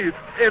way, please.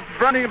 It's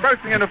running and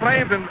bursting into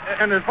flames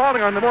and it's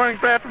falling on the mooring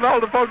craft and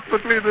all the folks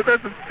believe that this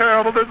is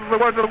terrible. This is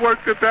one of the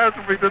worst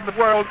catastrophes in the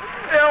world.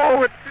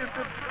 Oh,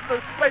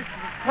 the place is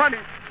 400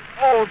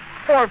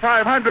 or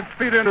 500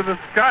 feet into the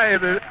sky.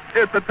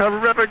 It's a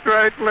terrific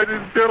crash, ladies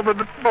and gentlemen.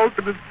 The smoke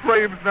and the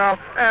flames now,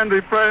 and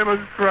the frame is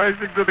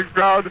crashing to the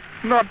ground,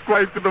 not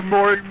quite to the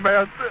mooring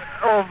mast.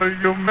 Oh, the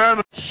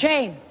humanity.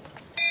 Shame.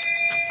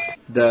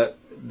 The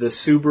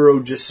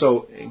Subaru, just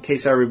so in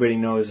case everybody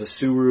knows, the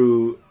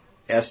Subaru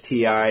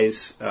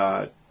STIs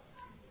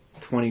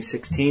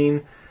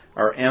 2016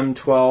 are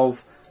M12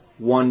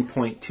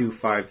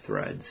 1.25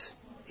 threads.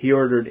 He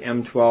ordered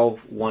M12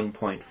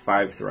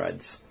 1.5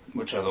 threads.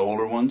 Which are the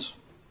older ones?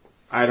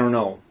 I don't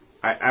know.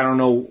 I don't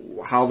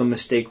know how the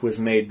mistake was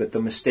made, but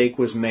the mistake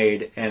was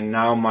made, and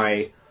now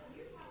my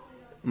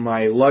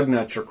lug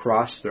nuts are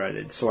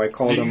cross-threaded. So I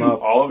called him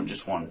up. All of them?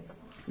 Just one?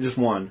 Just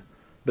one.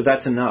 But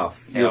that's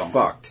enough. Yeah. You're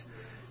fucked.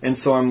 And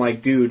so I'm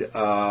like, dude,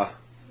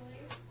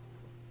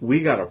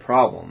 we got a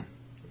problem.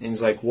 And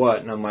he's like,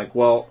 what? And I'm like,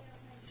 well,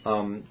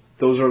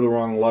 those are the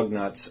wrong lug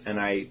nuts, and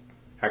I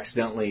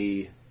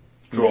accidentally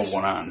drove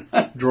one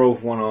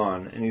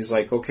on. And he's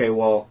like, okay,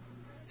 well,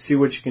 see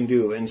what you can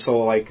do. And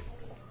so, like,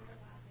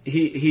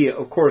 he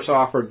of course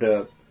offered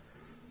to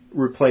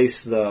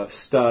replace the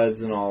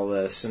studs and all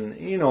this,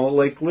 and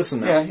like,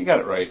 listen. Yeah, he got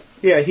it right.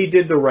 Yeah, he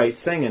did the right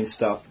thing and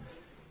stuff.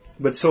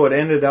 But so it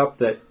ended up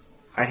that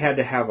I had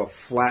to have a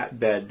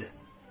flatbed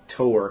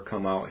tower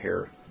come out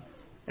here.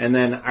 And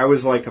then I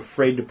was like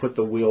afraid to put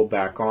the wheel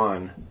back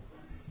on.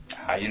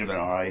 You'd have been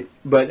alright.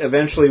 But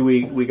eventually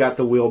we got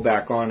the wheel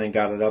back on and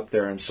got it up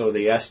there. And so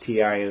the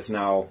STI is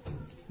now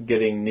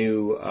getting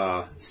new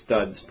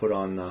studs put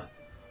on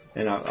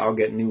and I'll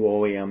get new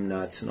OEM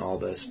nuts and all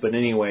this. But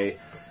anyway,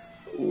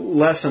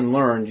 lesson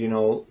learned,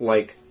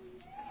 like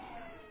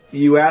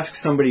you ask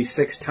somebody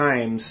 6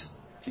 times.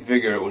 You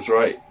figure it was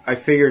right. I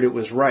figured it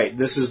was right.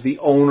 This is the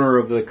owner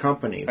of the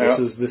company. This Yep.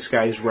 is this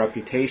guy's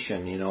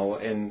reputation,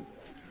 and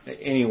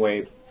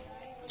anyway.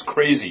 It's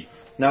crazy.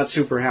 Not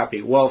super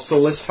happy. Well, so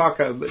let's talk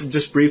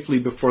just briefly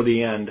before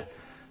the end.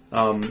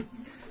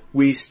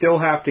 We still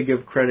have to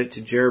give credit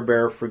to Jer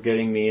Bear for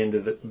getting me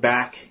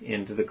back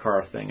into the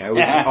car thing. I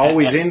was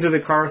always into the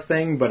car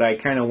thing, but I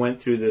kind of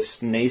went through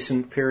this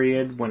nascent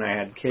period when I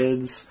had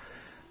kids.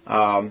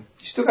 You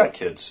still got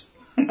kids.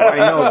 I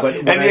know, but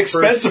and the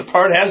expensive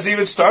part hasn't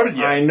even started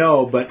yet. I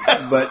know, but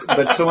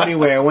so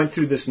anyway, I went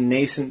through this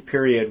nascent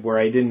period where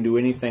I didn't do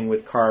anything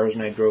with cars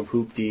and I drove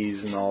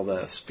hoopties and all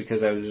this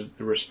because I was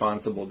the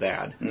responsible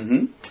dad.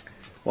 Mm-hmm.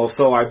 Well,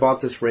 so I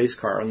bought this race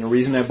car, and the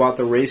reason I bought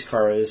the race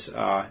car is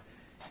I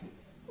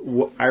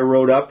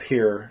rode up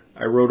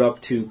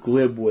to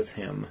Glib with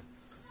him,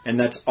 and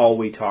that's all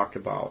we talked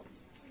about.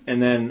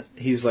 And then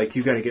he's like,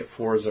 "You got to get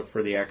Forza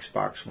for the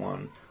Xbox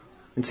One,"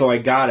 and so I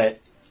got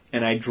it.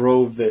 And I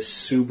drove this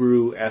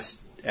Subaru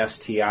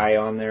STI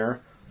on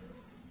there,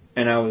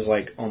 and I was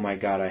like, oh my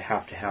god, I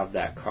have to have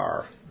that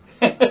car.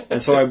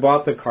 And so I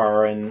bought the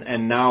car,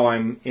 and now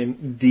I'm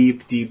in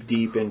deep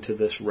into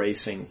this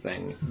racing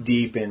thing,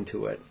 deep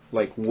into it,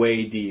 like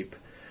way deep.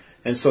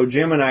 And so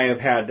Jim and I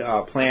have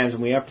had plans,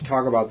 and we have to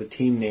talk about the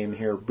team name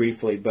here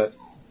briefly, but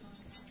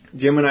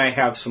Jim and I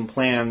have some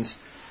plans.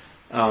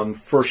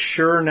 For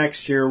sure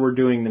next year we're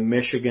doing the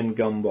Michigan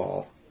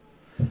Gumball,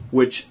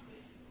 which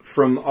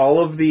from all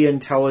of the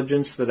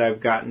intelligence that I've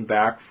gotten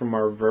back from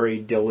our very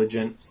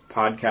diligent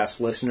podcast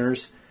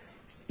listeners,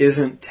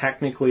 isn't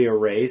technically a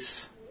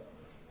race,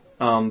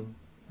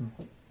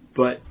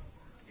 but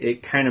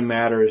it kind of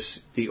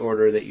matters the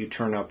order that you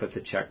turn up at the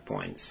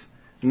checkpoints.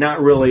 Not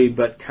really,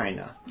 but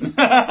kind of.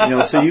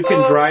 So you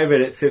can drive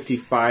it at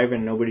 55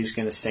 and nobody's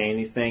going to say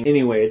anything.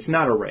 Anyway, it's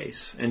not a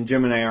race, and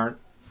Jim and I,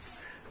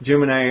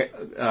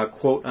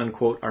 quote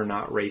unquote, are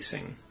not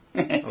racing.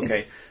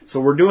 Okay, so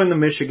we're doing the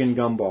Michigan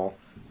Gumball.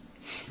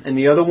 And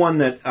the other one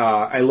that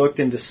I looked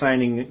into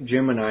signing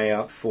Jim and I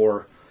up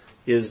for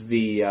is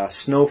the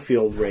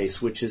Snowfield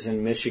race, which is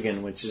in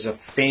Michigan, which is a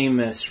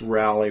famous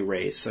rally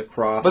race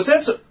across. But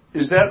it's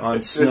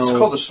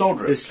called the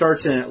Snowdrift. It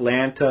starts in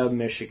Atlanta,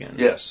 Michigan.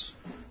 Yes.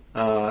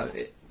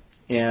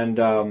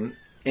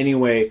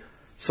 Anyway,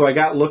 so I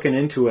got looking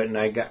into it, and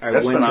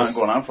That's been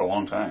going on for a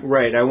long time.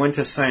 Right. I went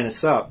to sign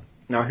us up.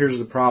 Now here's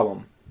the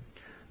problem.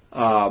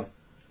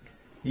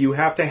 You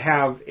have to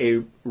have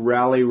a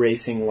rally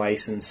racing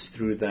license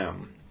through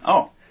them.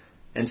 Oh.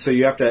 And so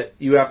you have to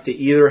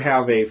either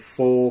have a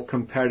full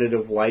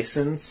competitive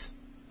license,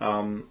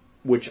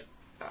 which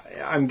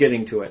I'm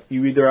getting to it.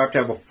 You either have to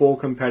have a full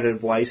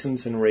competitive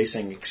license and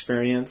racing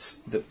experience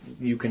that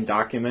you can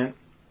document,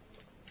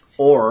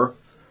 or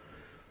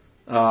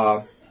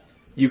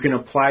you can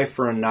apply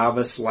for a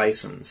novice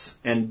license,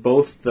 and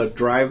both the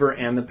driver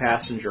and the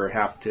passenger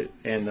have to,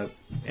 and the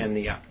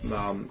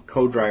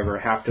co-driver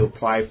have to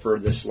apply for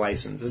this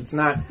license. It's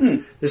not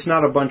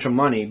a bunch of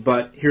money,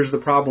 but here's the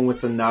problem with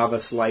the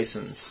novice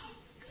license.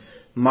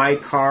 My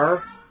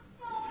car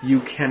you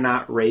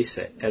cannot race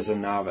it as a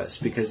novice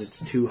because it's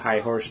too high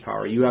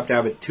horsepower. You have to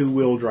have a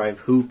 2-wheel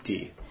drive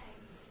hoopty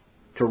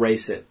to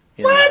race it.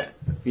 What?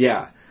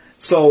 Yeah.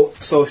 So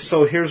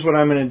here's what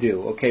I'm going to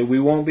do. Okay, we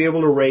won't be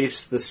able to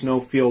race the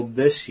snowfield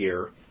this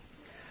year,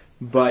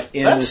 but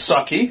That's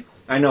sucky.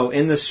 I know.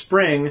 In the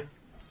spring,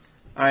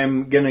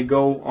 I'm going to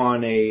go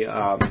on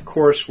a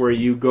course where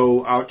you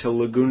go out to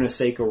Laguna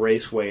Seca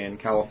Raceway in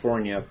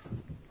California,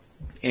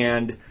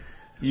 and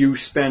you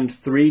spend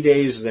 3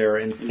 days there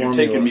in Formula.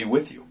 You're taking me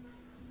with you.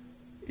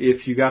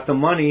 If you got the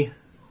money,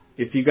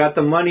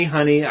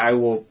 honey, I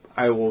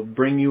will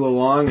bring you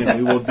along, and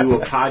we will do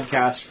a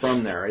podcast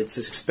from there. It's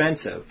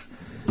expensive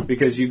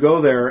because you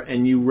go there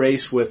and you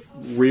race with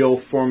real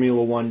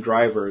Formula One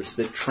drivers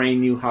that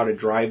train you how to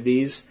drive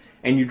these,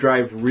 and you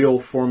drive real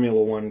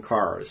Formula One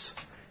cars.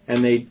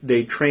 And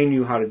they train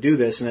you how to do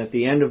this, and at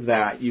the end of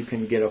that, you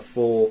can get a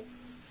full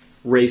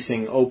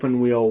racing, open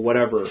wheel,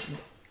 whatever,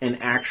 an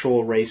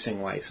actual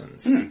racing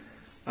license.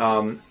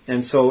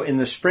 And so in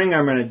the spring,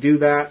 I'm going to do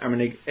that.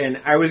 And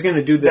I was going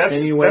to do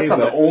this anyway. That's not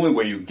the only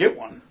way you can get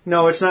one.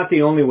 No, it's not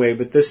the only way,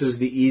 but this is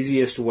the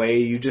easiest way.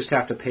 You just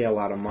have to pay a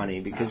lot of money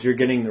because you're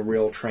getting the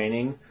real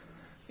training.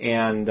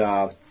 And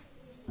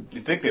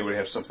you'd think they would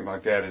have something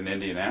like that in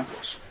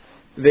Indianapolis.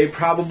 They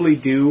probably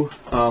do.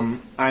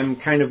 I'm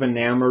kind of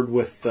enamored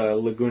with the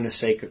Laguna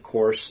Seca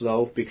course,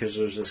 though, because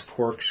there's this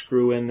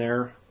corkscrew in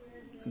there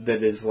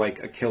that is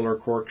like a killer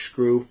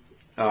corkscrew.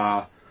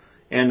 And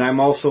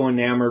I'm also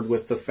enamored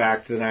with the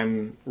fact that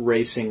I'm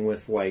racing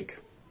with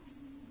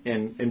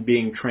and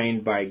being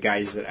trained by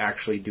guys that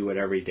actually do it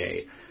every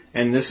day.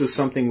 And this is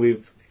something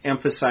we've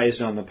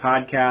emphasized on the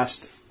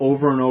podcast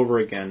over and over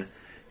again.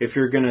 If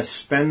you're going to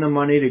spend the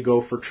money to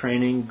go for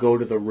training, go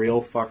to the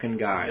real fucking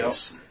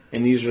guys. Yep.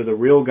 And these are the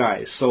real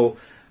guys. So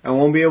I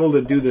won't be able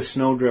to do the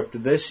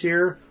snowdrift this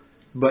year,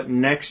 but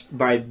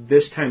by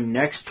this time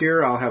next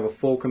year, I'll have a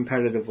full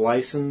competitive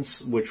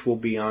license, which will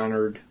be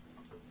honored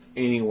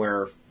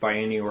anywhere by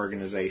any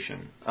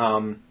organization.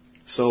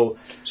 So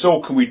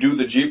can we do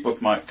the Jeep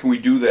can we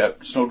do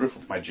that snowdrift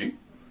with my Jeep?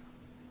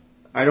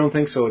 I don't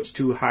think so. It's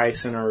too high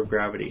center of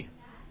gravity.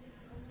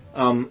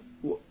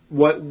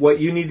 What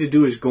you need to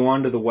do is go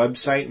onto the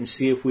website and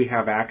see if we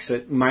have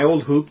access. My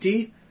old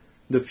hoopty,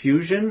 the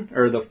Fusion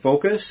or the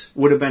Focus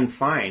would have been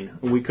fine.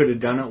 We could have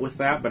done it with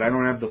that, but I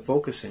don't have the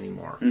Focus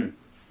anymore.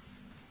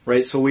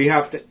 Right? So we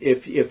have to.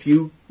 If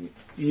you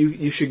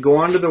should go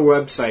onto the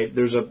website.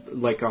 There's a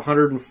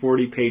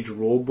 140-page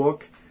rule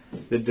book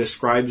that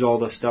describes all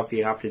the stuff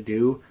you have to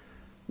do.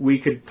 We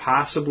could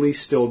possibly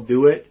still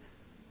do it,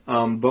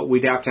 but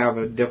we'd have to have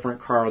a different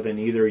car than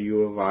either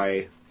you or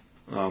I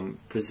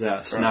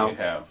possess. Now,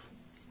 have.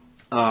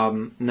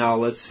 Now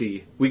let's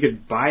see. We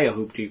could buy a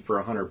hoopty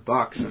for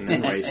 $100 and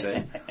then race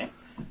it,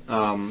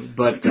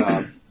 but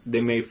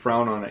they may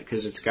frown on it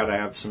because it's got to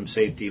have some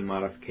safety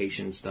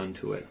modifications done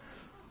to it.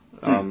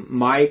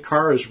 My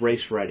car is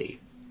race ready.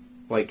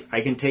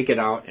 I can take it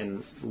out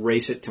and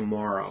race it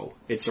tomorrow.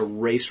 It's a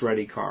race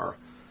ready car.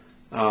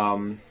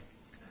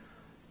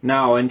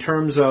 Now, in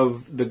terms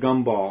of the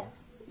gumball,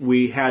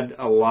 we had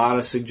a lot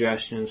of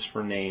suggestions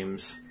for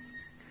names.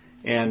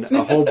 And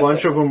a whole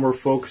bunch of them were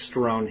focused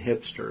around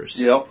hipsters.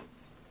 Yep.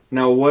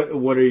 Now,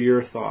 what are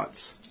your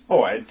thoughts?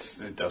 Oh,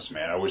 it doesn't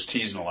matter. I was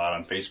teasing a lot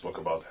on Facebook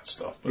about that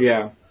stuff. But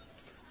yeah.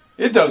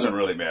 It doesn't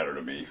really matter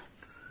to me.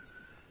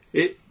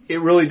 It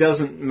really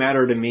doesn't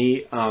matter to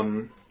me.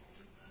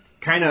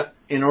 Kind of,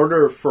 in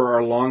order for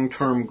our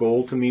long-term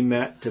goal to be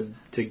met,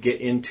 to get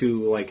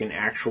into an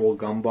actual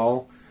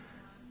gumball,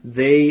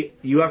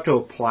 you have to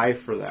apply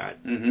for that.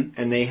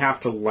 And they have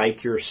to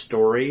like your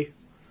story.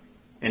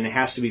 And it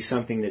has to be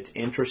something that's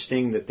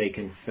interesting that they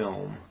can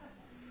film.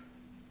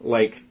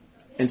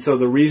 And so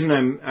the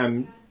reason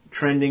I'm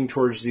trending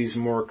towards these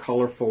more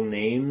colorful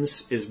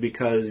names is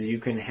because you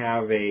can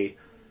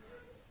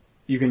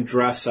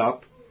dress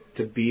up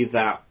to be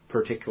that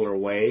particular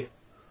way,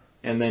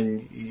 and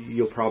then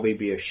you'll probably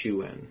be a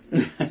shoo-in.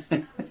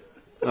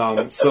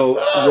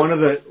 So one of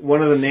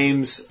the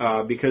names,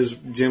 because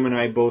Jim and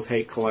I both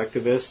hate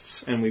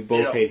collectivists and we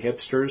both hate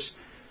hipsters.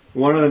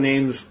 One of the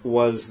names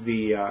was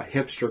the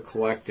Hipster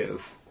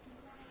Collective,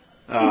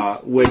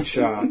 which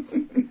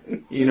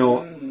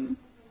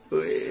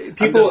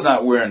people.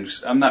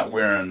 I'm not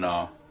wearing.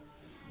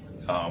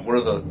 What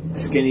are the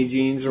skinny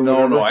jeans or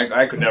whatever? No,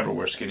 I could never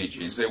wear skinny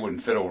jeans. They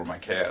wouldn't fit over my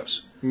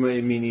calves.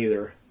 Me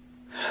neither.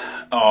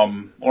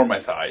 Or my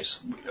thighs.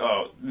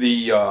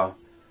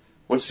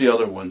 What's the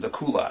other one? The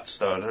culottes.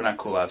 They're not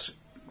culottes.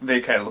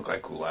 They kind of look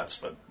like culottes,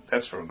 but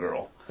that's for a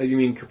girl. You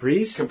mean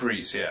capris?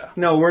 Capris, yeah.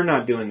 No, we're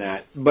not doing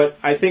that. But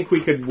I think we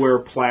could wear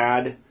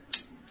plaid,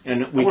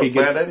 and we could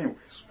get plaid anyways.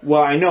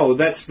 Well, I know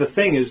that's the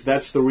thing.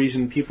 That's the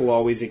reason people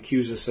always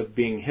accuse us of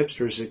being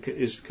hipsters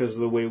is because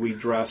of the way we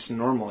dress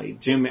normally.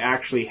 Jim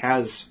actually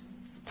has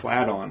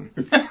plaid on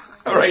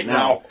right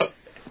now,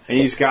 and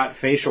he's got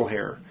facial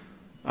hair,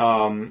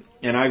 and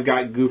I've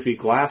got goofy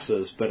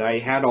glasses. But I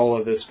had all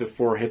of this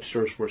before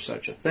hipsters were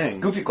such a thing.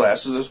 Goofy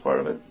glasses is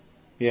part of it.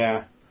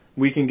 Yeah,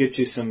 we can get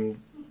you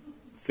some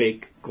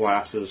fake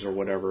glasses or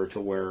whatever to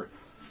wear.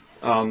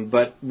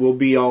 But we'll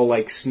be all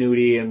like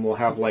snooty and we'll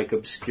have like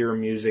obscure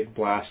music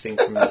blasting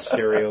from the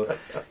stereo.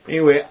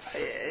 Anyway,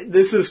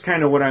 this is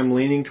kind of what I'm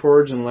leaning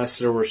towards unless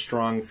there were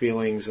strong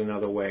feelings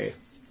another way.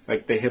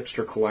 Like the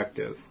Hipster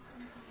Collective.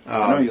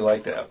 I know you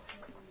like that.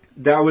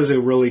 That was a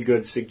really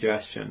good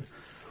suggestion.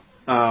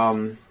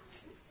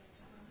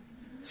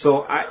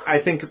 So I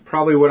think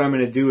probably what I'm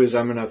going to do is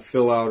I'm going to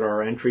fill out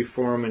our entry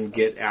form and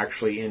get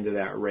actually into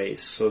that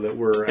race so that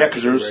we're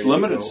because there's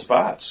limited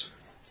spots.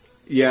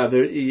 Yeah,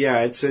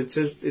 it's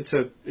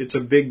a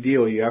big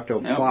deal. You have to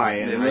apply,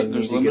 and I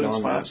need to get on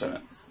spots that. In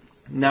it.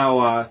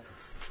 Now,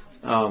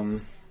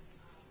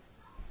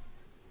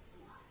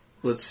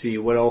 let's see,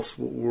 what else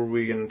were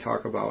we going to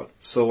talk about?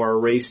 So our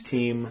race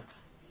team,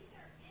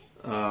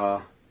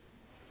 deer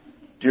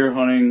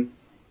hunting.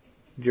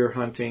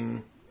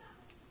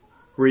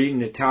 We're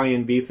eating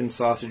Italian beef and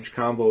sausage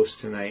combos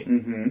tonight.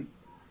 Mm-hmm.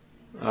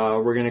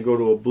 We're going to go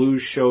to a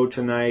blues show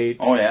tonight.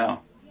 Oh yeah.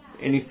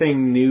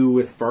 Anything new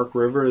with Bark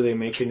River? Are they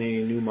making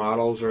any new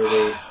models? Or are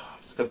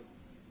they?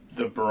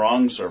 The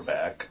Barongs are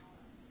back.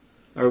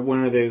 Or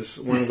when are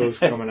those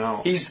coming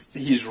out?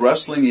 He's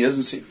wrestling. He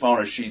hasn't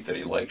found a sheath that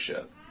he likes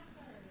yet.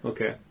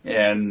 Okay.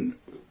 And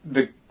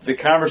the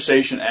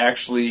conversation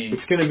actually.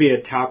 It's going to be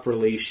a top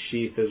release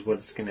sheath, is what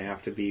it's going to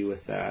have to be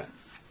with that.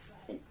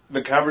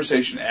 The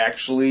conversation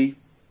actually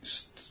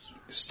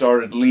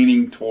started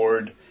leaning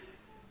toward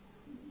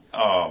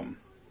a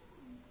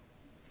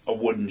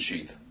wooden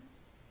sheath.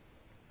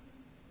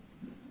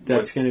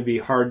 That's going to be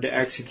hard to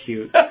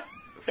execute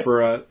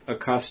for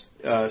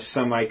a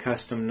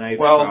semi-custom knife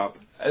shop.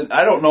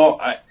 I don't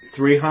know.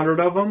 300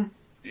 of them?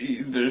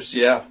 There's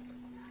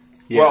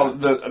Well,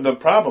 the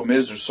problem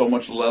is there's so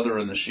much leather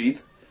in the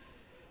sheath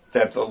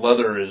that the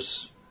leather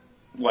is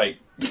like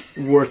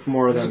worth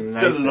more than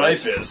the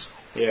knife is.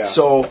 Yeah.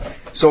 So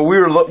we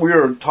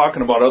were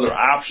talking about other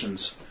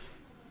options,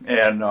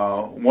 and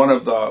one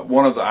of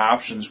the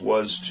options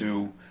was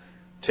to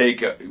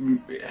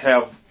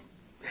have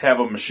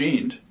them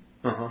machined,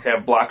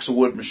 have blocks of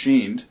wood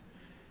machined,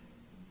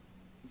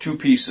 2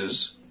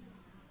 pieces,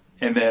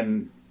 and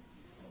then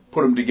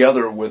put them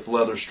together with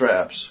leather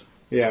straps.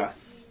 Yeah.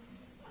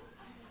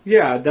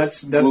 Yeah,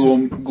 that's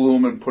glue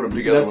them and put them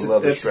together with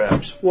leather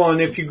straps. Well,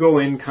 and if you go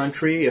in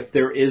country, if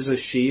there is a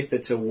sheath,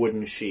 it's a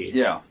wooden sheath.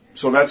 Yeah.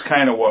 So that's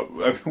kind of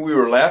what we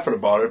were laughing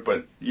about it,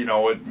 but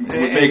it would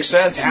make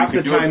sense. Half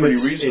the time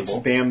it's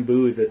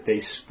bamboo that they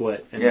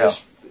split and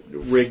just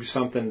rig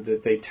something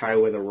that they tie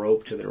with a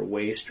rope to their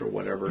waist or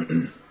whatever.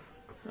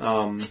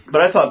 But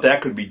I thought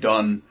that could be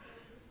done.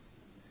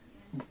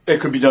 It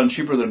could be done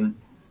cheaper than.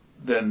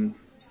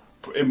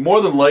 It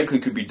more than likely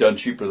could be done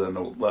cheaper than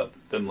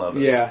leather.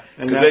 Yeah,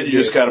 because then you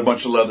just got a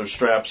bunch of leather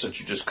straps that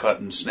you just cut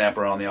and snap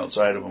around the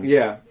outside of them.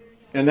 Yeah.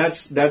 And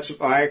that's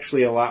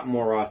actually a lot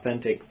more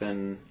authentic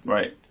than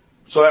right.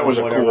 So that was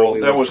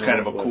kind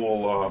of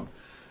a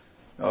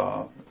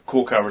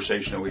cool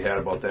conversation that we had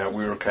about that.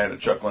 We were kind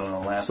of chuckling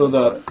and laughing.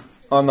 So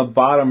on the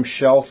bottom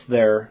shelf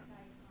there,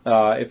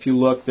 if you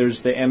look,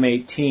 there's the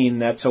M18.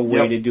 That's a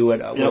way to do it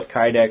with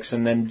Kydex,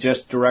 and then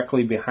just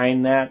directly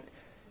behind that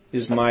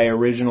is my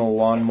original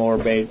lawnmower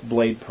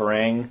blade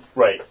Parang.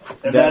 Right.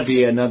 That'd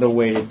be another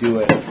way to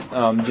do it.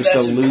 Just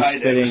a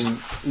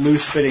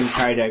loose fitting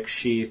Kydex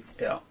sheath.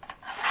 Yeah.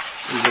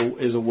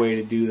 Is a way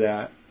to do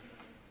that.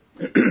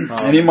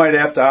 And you might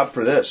have to opt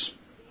for this.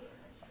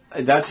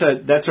 That's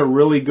a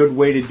really good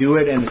way to do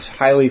it, and it's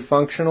highly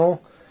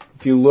functional.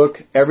 If you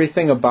look,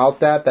 everything about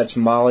that's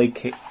Molly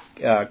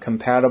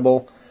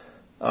compatible,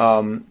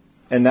 and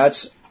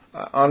that's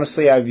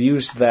honestly I've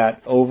used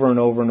that over and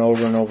over and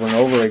over and over and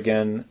over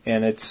again,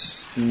 and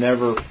it's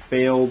never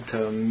failed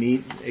to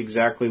meet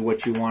exactly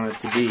what you want it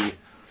to be.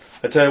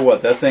 I tell you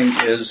what, that thing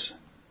is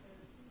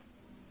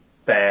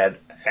badass.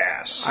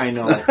 I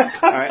know.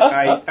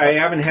 I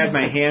haven't had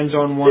my hands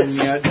on one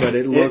yet, but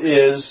it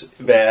is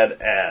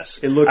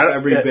badass. It looks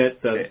every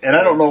bit. And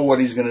I don't know what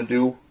he's going to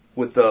do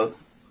with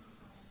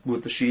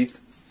the sheath.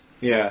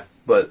 Yeah,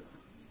 but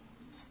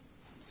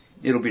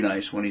it'll be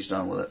nice when he's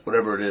done with it.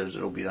 Whatever it is,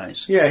 it'll be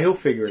nice. Yeah, he'll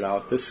figure it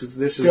out. This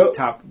is a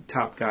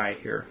top guy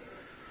here.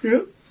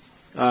 Yep.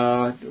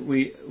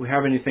 We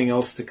have anything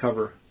else to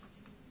cover?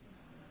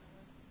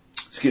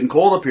 It's getting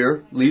cold up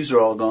here. Leaves are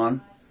all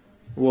gone.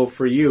 Well,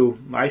 for you,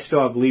 I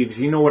still have leaves.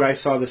 You know what I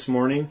saw this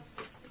morning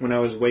when I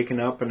was waking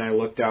up and I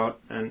looked out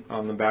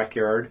on the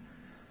backyard?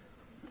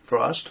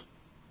 Frost?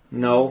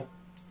 No.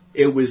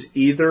 It was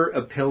either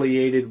a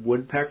pileated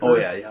woodpecker. Oh,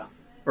 yeah.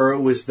 Or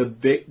it was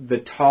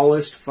the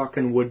tallest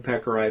fucking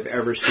woodpecker I've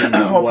ever seen.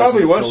 That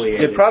probably was.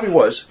 Pileated. It probably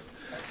was.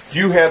 Do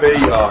you have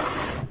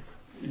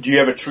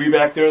a tree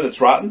back there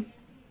that's rotten?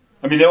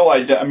 I mean,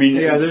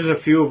 there's a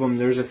few of them.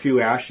 There's a few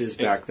ashes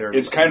back there.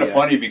 It's kind of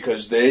funny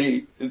because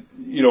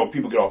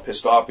people get all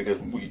pissed off because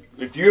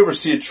if you ever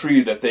see a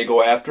tree that they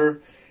go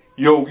after,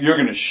 you're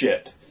going to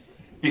shit.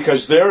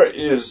 Because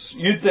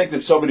you'd think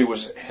that somebody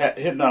was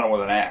hitting on it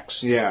with an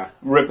axe. Yeah.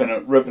 Ripping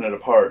it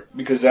apart.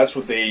 Because that's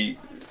what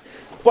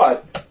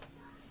but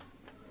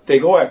they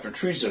go after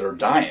trees that are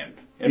dying.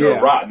 and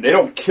they're rotten. They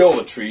don't kill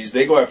the trees.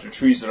 They go after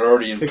trees that are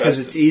already infested. Because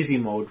it's easy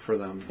mode for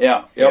them.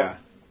 Yeah. Yep. Yeah.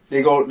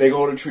 They go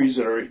to trees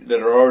that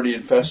are already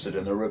infested,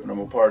 and they're ripping them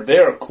apart. They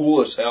are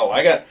cool as hell.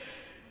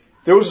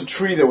 There was a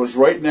tree that was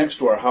right next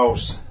to our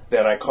house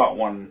that I caught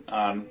one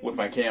on with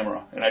my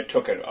camera, and I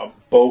took a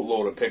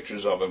boatload of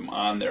pictures of them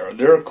on there.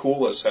 They're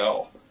cool as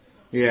hell.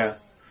 Yeah.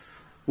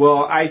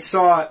 Well,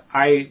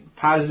 I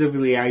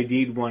positively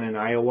ID'd one in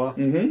Iowa.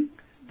 Mm-hmm.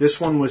 This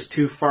one was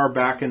too far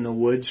back in the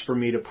woods for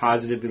me to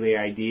positively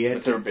ID it.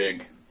 But they're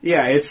big.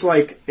 Yeah, it's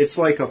like a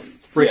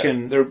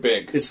freaking. Yeah, they're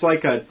big. It's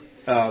like a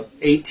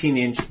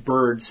 18-inch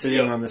bird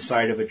sitting on the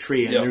side of a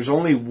tree, and there's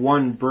only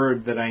one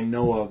bird that I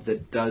know of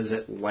that does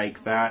it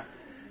like that.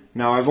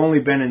 Now, I've only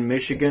been in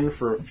Michigan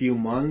for a few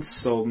months,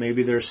 so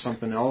maybe there's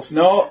something else.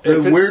 No,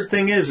 the weird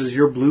thing is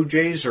your blue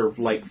jays are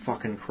like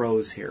fucking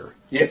crows here.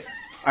 Yeah.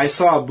 I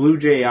saw a blue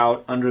jay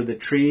out under the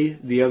tree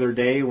the other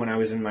day when I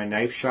was in my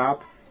knife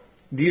shop.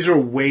 These are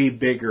way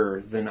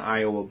bigger than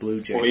Iowa blue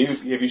jays.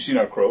 Well, have you seen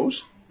our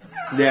crows?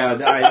 Yeah,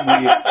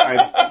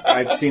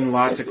 I've seen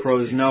lots of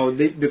crows. No,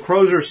 the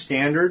crows are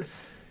standard.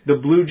 The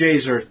blue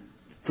jays are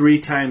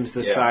 3 times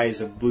the size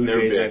of blue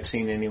jays I've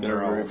seen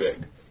anywhere else. They're very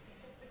big.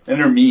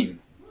 And they're mean.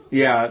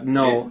 Yeah,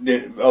 no.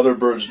 Other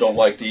birds don't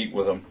like to eat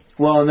with them.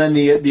 Well, and then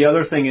the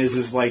other thing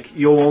is like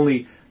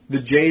the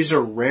jays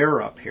are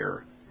rare up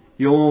here.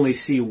 You'll only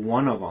see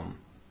one of them.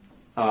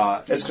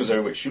 That's because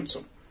everybody shoots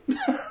them.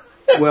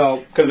 Well,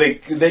 because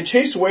they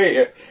chase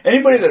away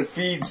anybody that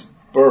feeds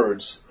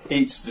birds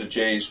hates the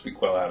jays.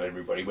 Well, not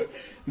everybody, but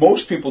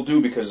most people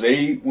do because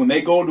when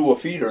they go to a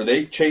feeder,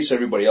 they chase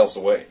everybody else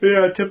away.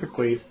 Yeah,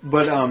 typically.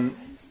 But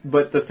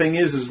the thing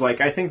is like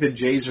I think the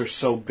jays are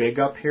so big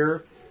up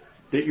here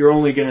that you're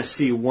only going to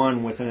see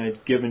one within a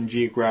given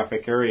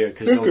geographic area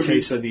because they'll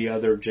chase the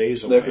other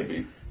jays away. That could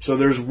be. So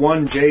there's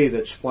one jay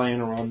that's flying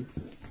around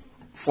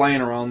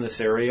this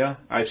area.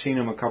 I've seen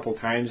him a couple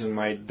times, and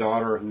my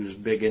daughter, who's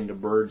big into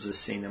birds, has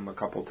seen him a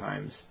couple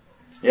times.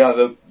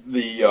 Yeah,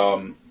 we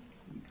have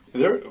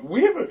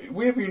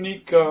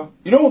unique.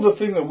 The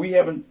thing that we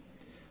haven't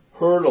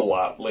heard a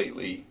lot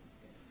lately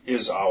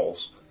is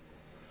owls.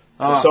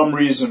 For some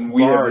reason,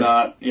 we have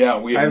not. Yeah,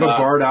 we have not. I have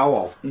a barred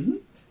owl. Mm-hmm.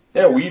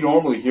 Yeah, we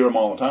normally hear them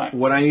all the time.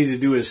 What I need to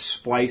do is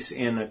splice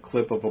in a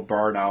clip of a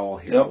barred owl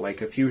here. Yep.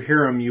 Like, if you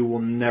hear them, you will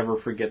never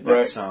forget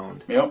that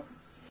sound. Yep.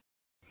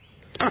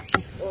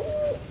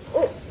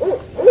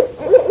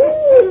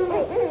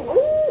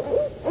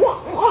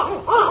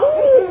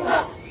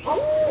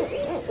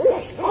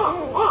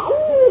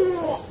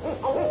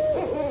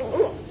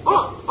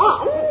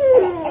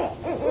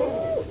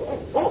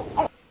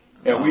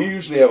 Yeah, we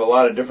usually have a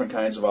lot of different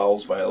kinds of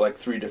owls like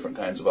 3 different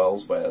kinds of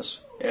owls by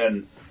us.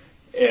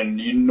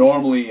 And you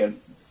normally,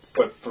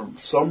 but for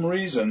some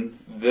reason,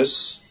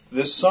 this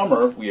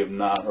summer, we have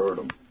not heard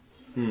them.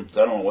 I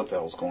don't know what the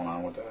hell's going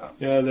on with that.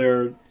 Yeah,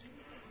 they're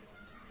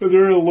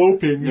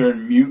eloping. They're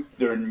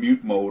in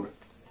mute mode.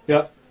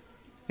 Yep.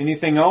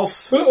 Anything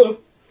else?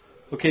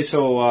 Okay,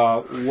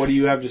 so what do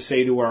you have to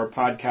say to our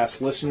podcast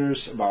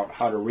listeners about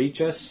how to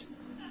reach us?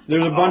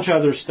 There's a bunch of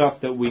other stuff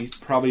that we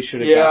probably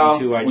should have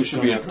gotten to. We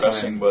should be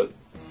addressing, but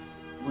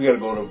we got to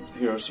go to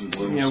hear some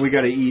blues. Yeah, we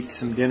got to eat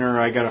some dinner.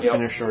 I got to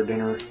finish our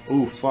dinner.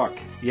 Ooh, fuck.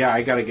 Yeah,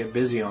 I got to get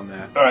busy on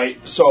that. All right,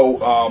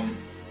 so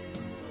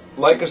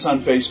like us on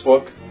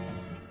Facebook.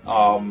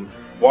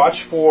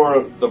 Watch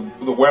for the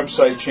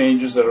website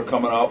changes that are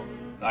coming up.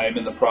 I am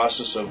in the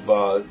process of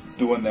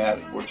doing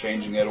that. We're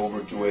changing that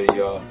over to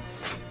a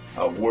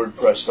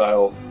WordPress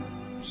style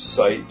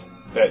site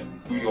that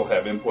you'll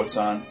have inputs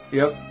on.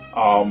 Yep.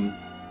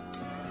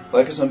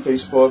 Like us on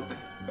Facebook.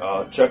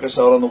 Check us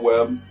out on the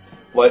web.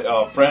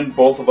 Friend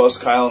both of us,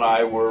 Kyle and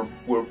I,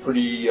 we're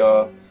pretty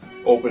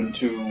open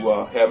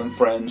to having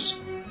friends.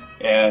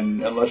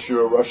 And unless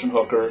you're a Russian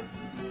hooker,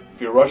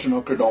 if you're a Russian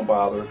hooker, don't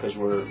bother because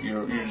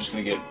you're just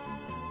going to get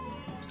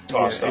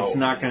tossed out. It's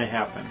not going to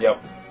happen.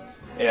 Yep.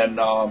 And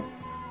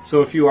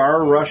so if you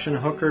are a Russian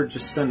hooker,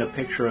 just send a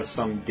picture of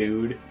some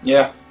dude.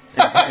 Yeah.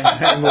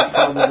 And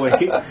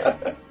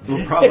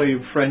we'll probably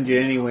friend you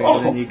anyway,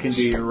 and then you can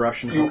do your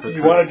Russian hooker.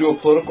 You want to do a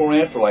political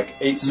rant for like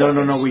 8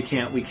 seconds? No, we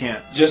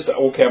can't. Just,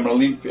 okay, I'm going to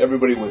leave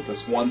everybody with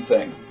this one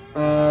thing.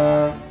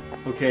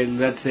 Okay,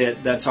 that's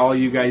it. That's all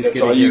you guys get.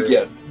 That's all you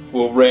get.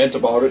 We'll rant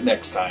about it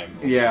next time.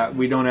 Yeah,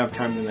 we don't have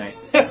time tonight.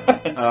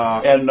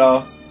 And,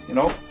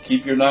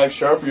 keep your knives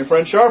sharp and your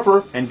friends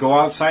sharper. And go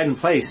outside and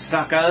play,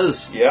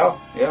 suckers. Yeah.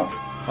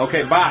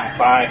 Okay, bye.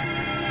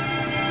 Bye.